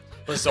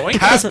 Zoinks?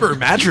 Casper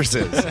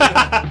mattresses.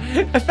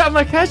 I found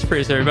my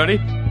catchphrase, everybody.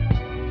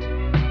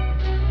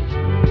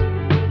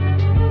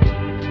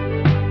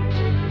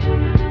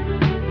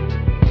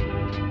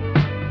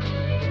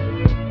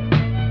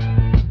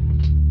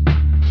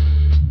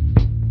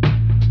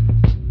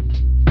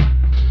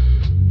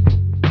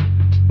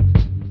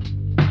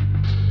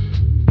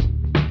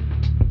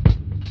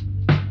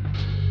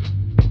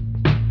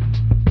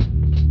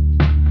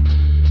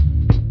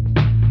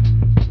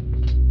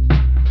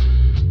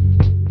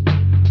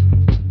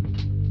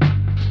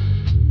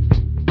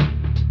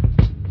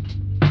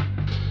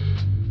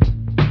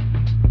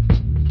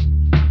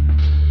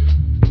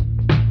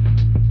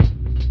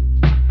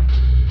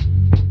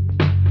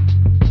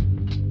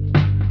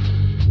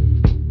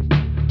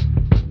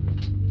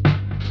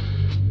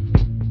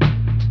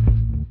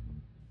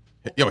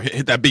 Yo,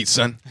 hit that beat,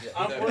 son.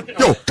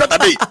 Yo, cut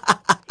that beat.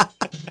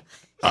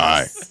 All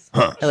right.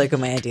 Huh. I like what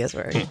my ideas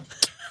were. Me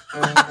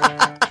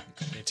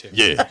too.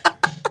 Yeah.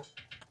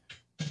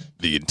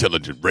 The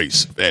intelligent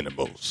race of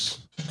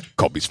animals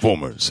called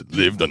Beastformers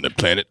lived on the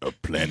planet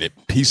of Planet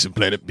Peace and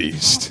Planet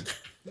Beast.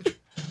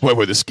 Where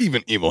were the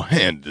scheming evil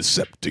hand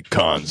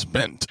Decepticons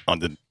bent on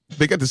the...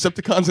 They got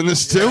Decepticons in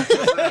this too?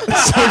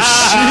 That's so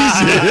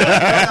cheesy.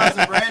 That's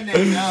a brand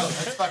name. No,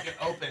 that's fucking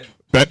open.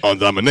 Bent on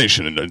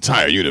domination in the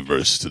entire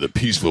universe to the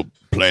peaceful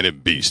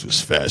Planet Beast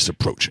was fast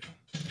approaching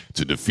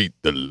to defeat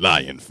the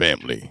lion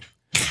family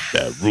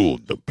that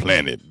ruled the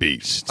Planet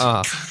Beast.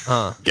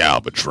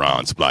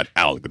 Galvatron supplied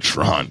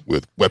Algatron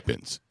with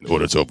weapons in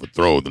order to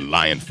overthrow the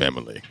lion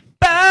family.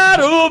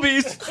 Battle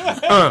Beast!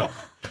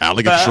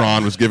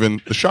 Algatron was given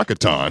the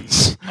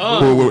Shockatons,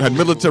 who had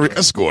military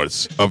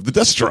escorts of the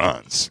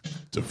Destrons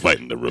to fight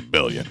in the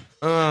rebellion.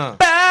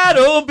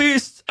 Battle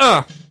Beast!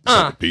 So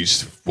the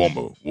Beast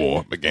former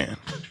war began.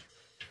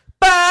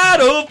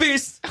 Battle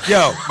Beast!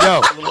 Yo,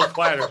 A little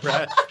quieter,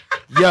 Brad.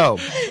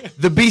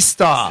 the Beast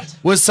Star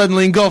was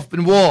suddenly engulfed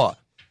in war.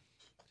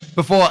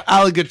 Before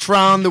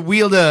Algatron, the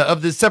wielder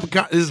of the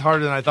Decepticon... This is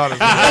harder than I thought it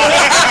was.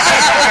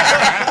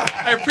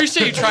 I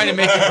appreciate you trying to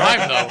make it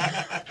rhyme,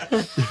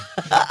 though.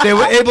 They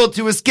were able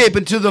to escape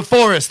into the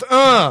forest.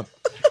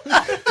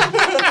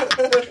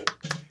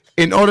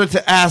 In order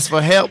to ask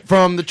for help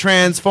from the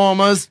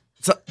Transformers.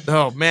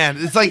 Oh man,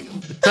 it's like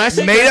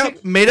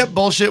made up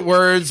bullshit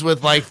words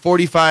with like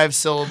 45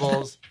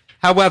 syllables.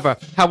 However,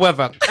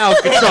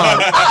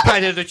 Alcatron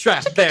planted a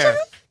trap there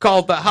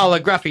called the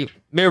holography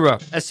mirror.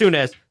 As soon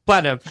as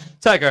Platinum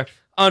Tiger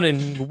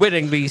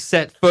unwittingly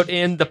set foot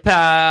in the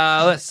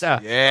palace,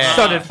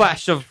 sudden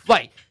flash of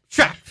light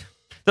trapped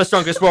the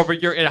strongest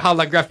warrior in a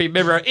holography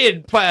mirror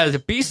in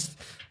Planet Beast.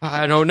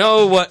 I don't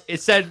know what it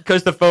said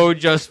because the phone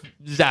just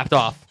zapped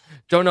off.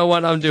 Don't know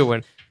what I'm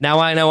doing. Now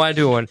I know what I'm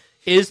doing.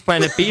 Is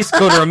Planet Beast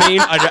going to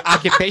remain under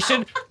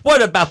occupation?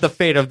 What about the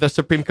fate of the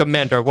Supreme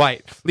Commander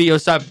White, Leo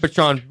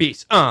Cybertron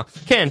Beast?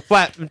 Can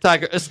Phantom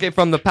Tiger escape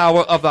from the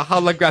power of the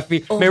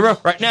holography mirror?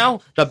 Right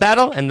now, the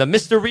battle and the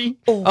mystery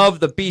of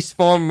the Beast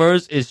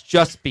Formers is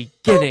just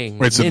beginning.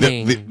 Wait, so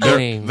they're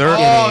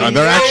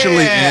Oh,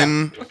 actually yeah.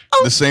 in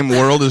the same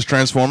world as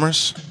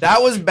Transformers?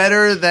 That was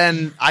better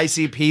than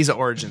ICP's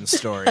origin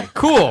story.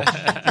 Cool.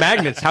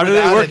 Magnets, how do they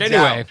Without work a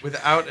anyway? doubt.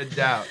 Without a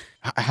doubt.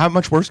 How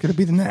much worse could it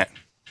be than that?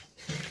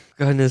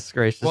 Goodness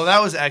gracious. Well,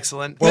 that was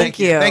excellent. Thank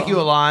you. Thank you,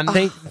 Alon.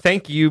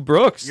 Thank you,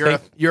 Brooks.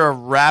 You're a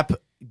rap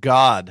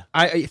god.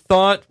 I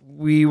thought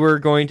we were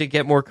going to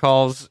get more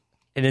calls,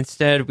 and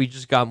instead we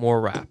just got more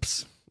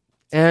raps.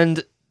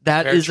 And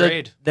that Fair is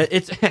trade.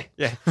 it's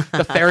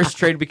the fairest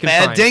trade we can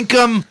Fair find.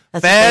 dinkum.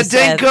 That's Fair what they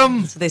said.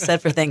 dinkum. That's what they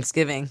said for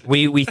Thanksgiving.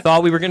 We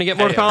thought we were going to get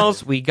more Hey,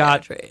 calls. We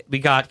got trade.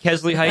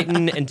 Kesley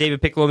Heighton and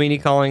David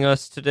Piccolomini calling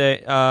us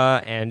today,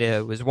 and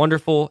it was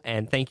wonderful.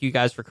 And thank you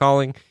guys for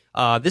calling.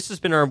 This has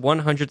been our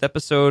 100th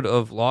episode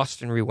of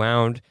Lost and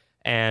Rewound,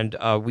 and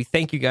we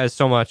thank you guys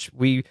so much.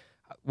 We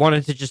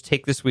wanted to just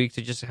take this week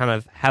to just kind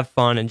of have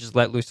fun and just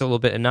let loose a little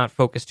bit and not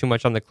focus too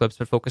much on the clips,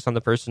 but focus on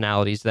the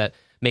personalities that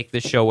make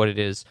this show what it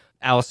is.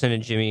 Allison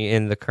and Jimmy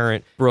in the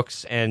current,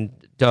 Brooks and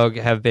Doug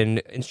have been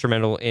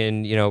instrumental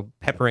in,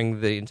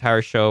 peppering the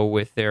entire show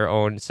with their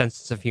own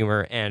senses of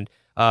humor. And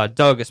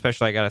Doug,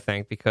 especially, I got to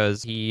thank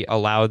because he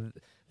allowed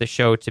the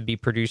show to be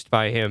produced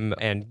by him,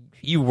 and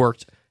you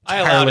worked I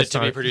allowed tireless it to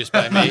on be produced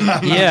by me.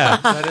 Yeah.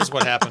 That is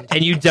what happened.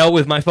 And you dealt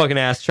with my fucking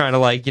ass trying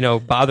to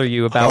bother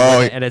you about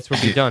when the edits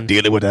would be done.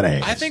 Dealing with that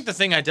ass. I think the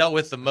thing I dealt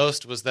with the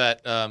most was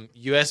that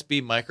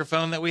USB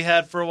microphone that we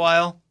had for a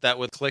while that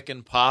would click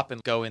and pop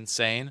and go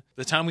insane.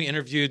 The time we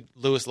interviewed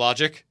Louis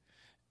Logic,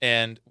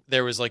 and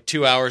there was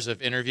 2 hours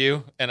of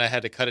interview, and I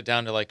had to cut it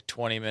down to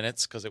 20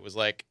 minutes because it was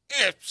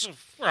it's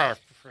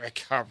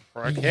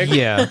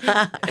Yeah.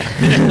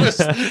 it was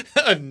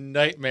a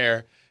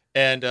nightmare.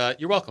 And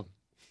you're welcome.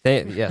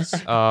 Yes.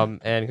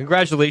 And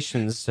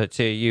congratulations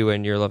to you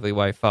and your lovely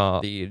wife.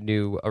 The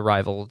new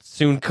arrival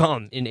soon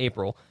come in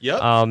April.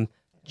 Yep.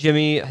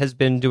 Jimmy has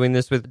been doing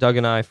this with Doug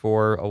and I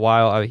for a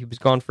while. He was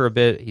gone for a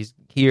bit. He's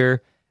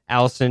here.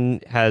 Allison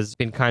has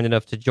been kind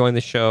enough to join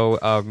the show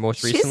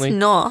most recently.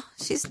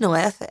 She's no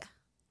effort.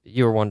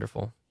 You were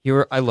wonderful.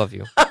 I love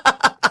you.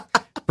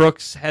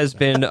 Brooks has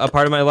been a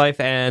part of my life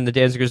and the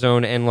Danziger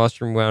Zone and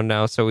Lost and Rewound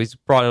now, so he's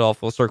brought it all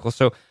full circle.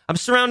 So I'm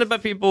surrounded by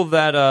people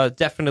that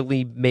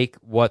definitely make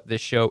what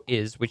this show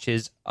is, which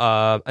is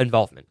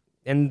involvement.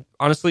 And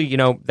honestly,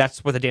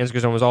 that's what the Danziger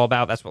Zone was all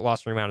about. That's what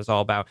Lost and Rewound is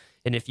all about.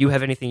 And if you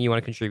have anything you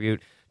want to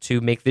contribute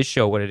to make this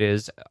show what it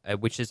is,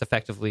 which is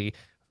effectively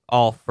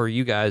all for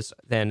you guys,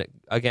 then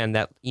again,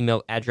 that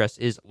email address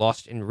is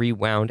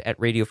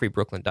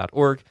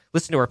lostandrewound@radiofreebrooklyn.org.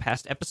 Listen to our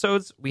past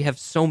episodes. We have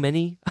so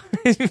many.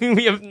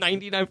 We have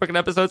 99 fucking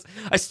episodes.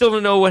 I still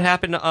don't know what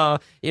happened.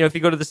 If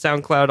you go to the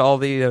SoundCloud, all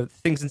the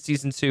things in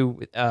season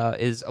 2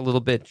 is a little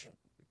bit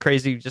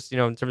crazy, just,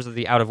 in terms of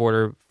the out of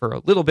order for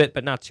a little bit,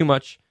 but not too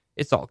much.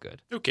 It's all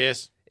good. Who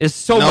cares? It's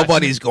so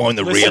Nobody's going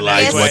to Listen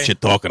realize anyway. what you're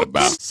talking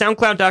about.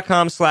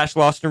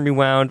 SoundCloud.com/Lost and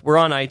Rewound. We're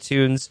on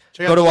iTunes.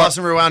 Check Go out to the Lost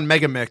and Rewound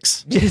Mega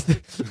Mix. Mega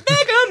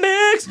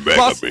Mix.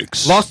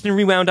 Lost and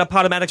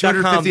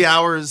Rewound.podomatic.com. 250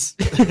 hours.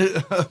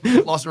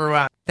 Lost and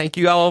Rewound. Thank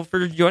you all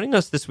for joining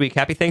us this week.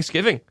 Happy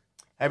Thanksgiving.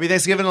 Happy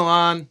Thanksgiving,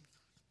 Alon.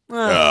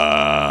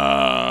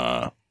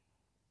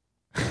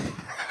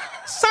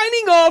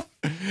 Signing off.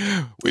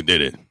 We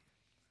did it.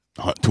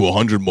 To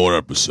 100 more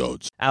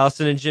episodes.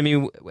 Allison and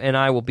Jimmy and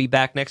I will be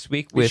back next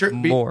week with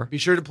more. Be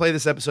sure to play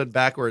this episode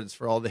backwards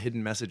for all the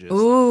hidden messages.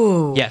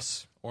 Ooh.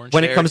 Yes. Orange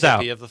When it hair, comes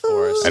out. hippie of the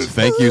forest. And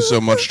thank you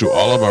so much to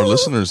all of our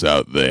listeners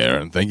out there.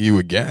 And thank you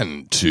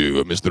again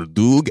to Mr.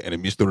 Doug and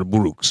Mr.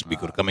 Brooks for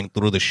coming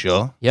through the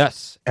show.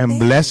 Yes. And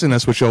blessing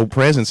us with your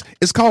presence.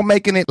 It's called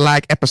making it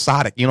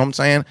episodic. You know what I'm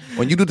saying?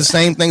 When you do the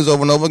same things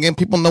over and over again,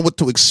 people know what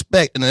to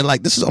expect. And they're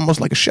like, this is almost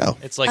like a show.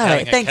 It's like All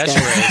having right, a thanks,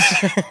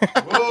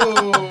 catchphrase.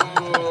 Whoa,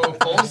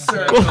 full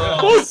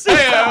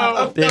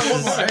circle.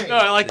 No,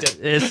 I liked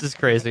it. This is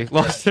crazy.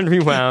 Lost and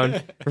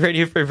Rewound.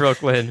 Radio Free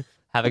Brooklyn.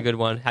 Have a good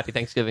one. Happy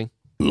Thanksgiving.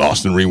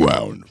 Lost and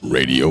Rewound,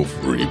 Radio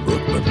Free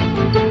Brooklyn.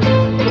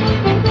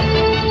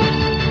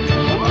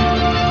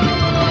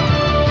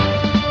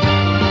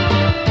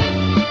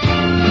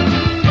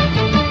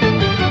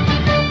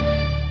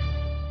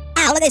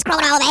 Look at this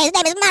crocodile there. His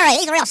name is Murray.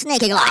 He's a real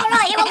sneaky guy. All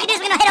right, what we do is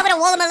we're going to head over to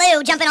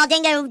Wallamaloo, jumping on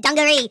Dingo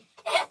Dungaree.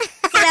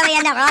 See where we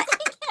end up, right?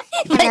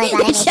 But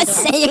he's just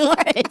saying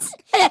words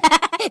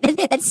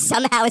that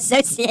somehow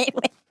associate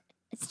with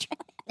Australia.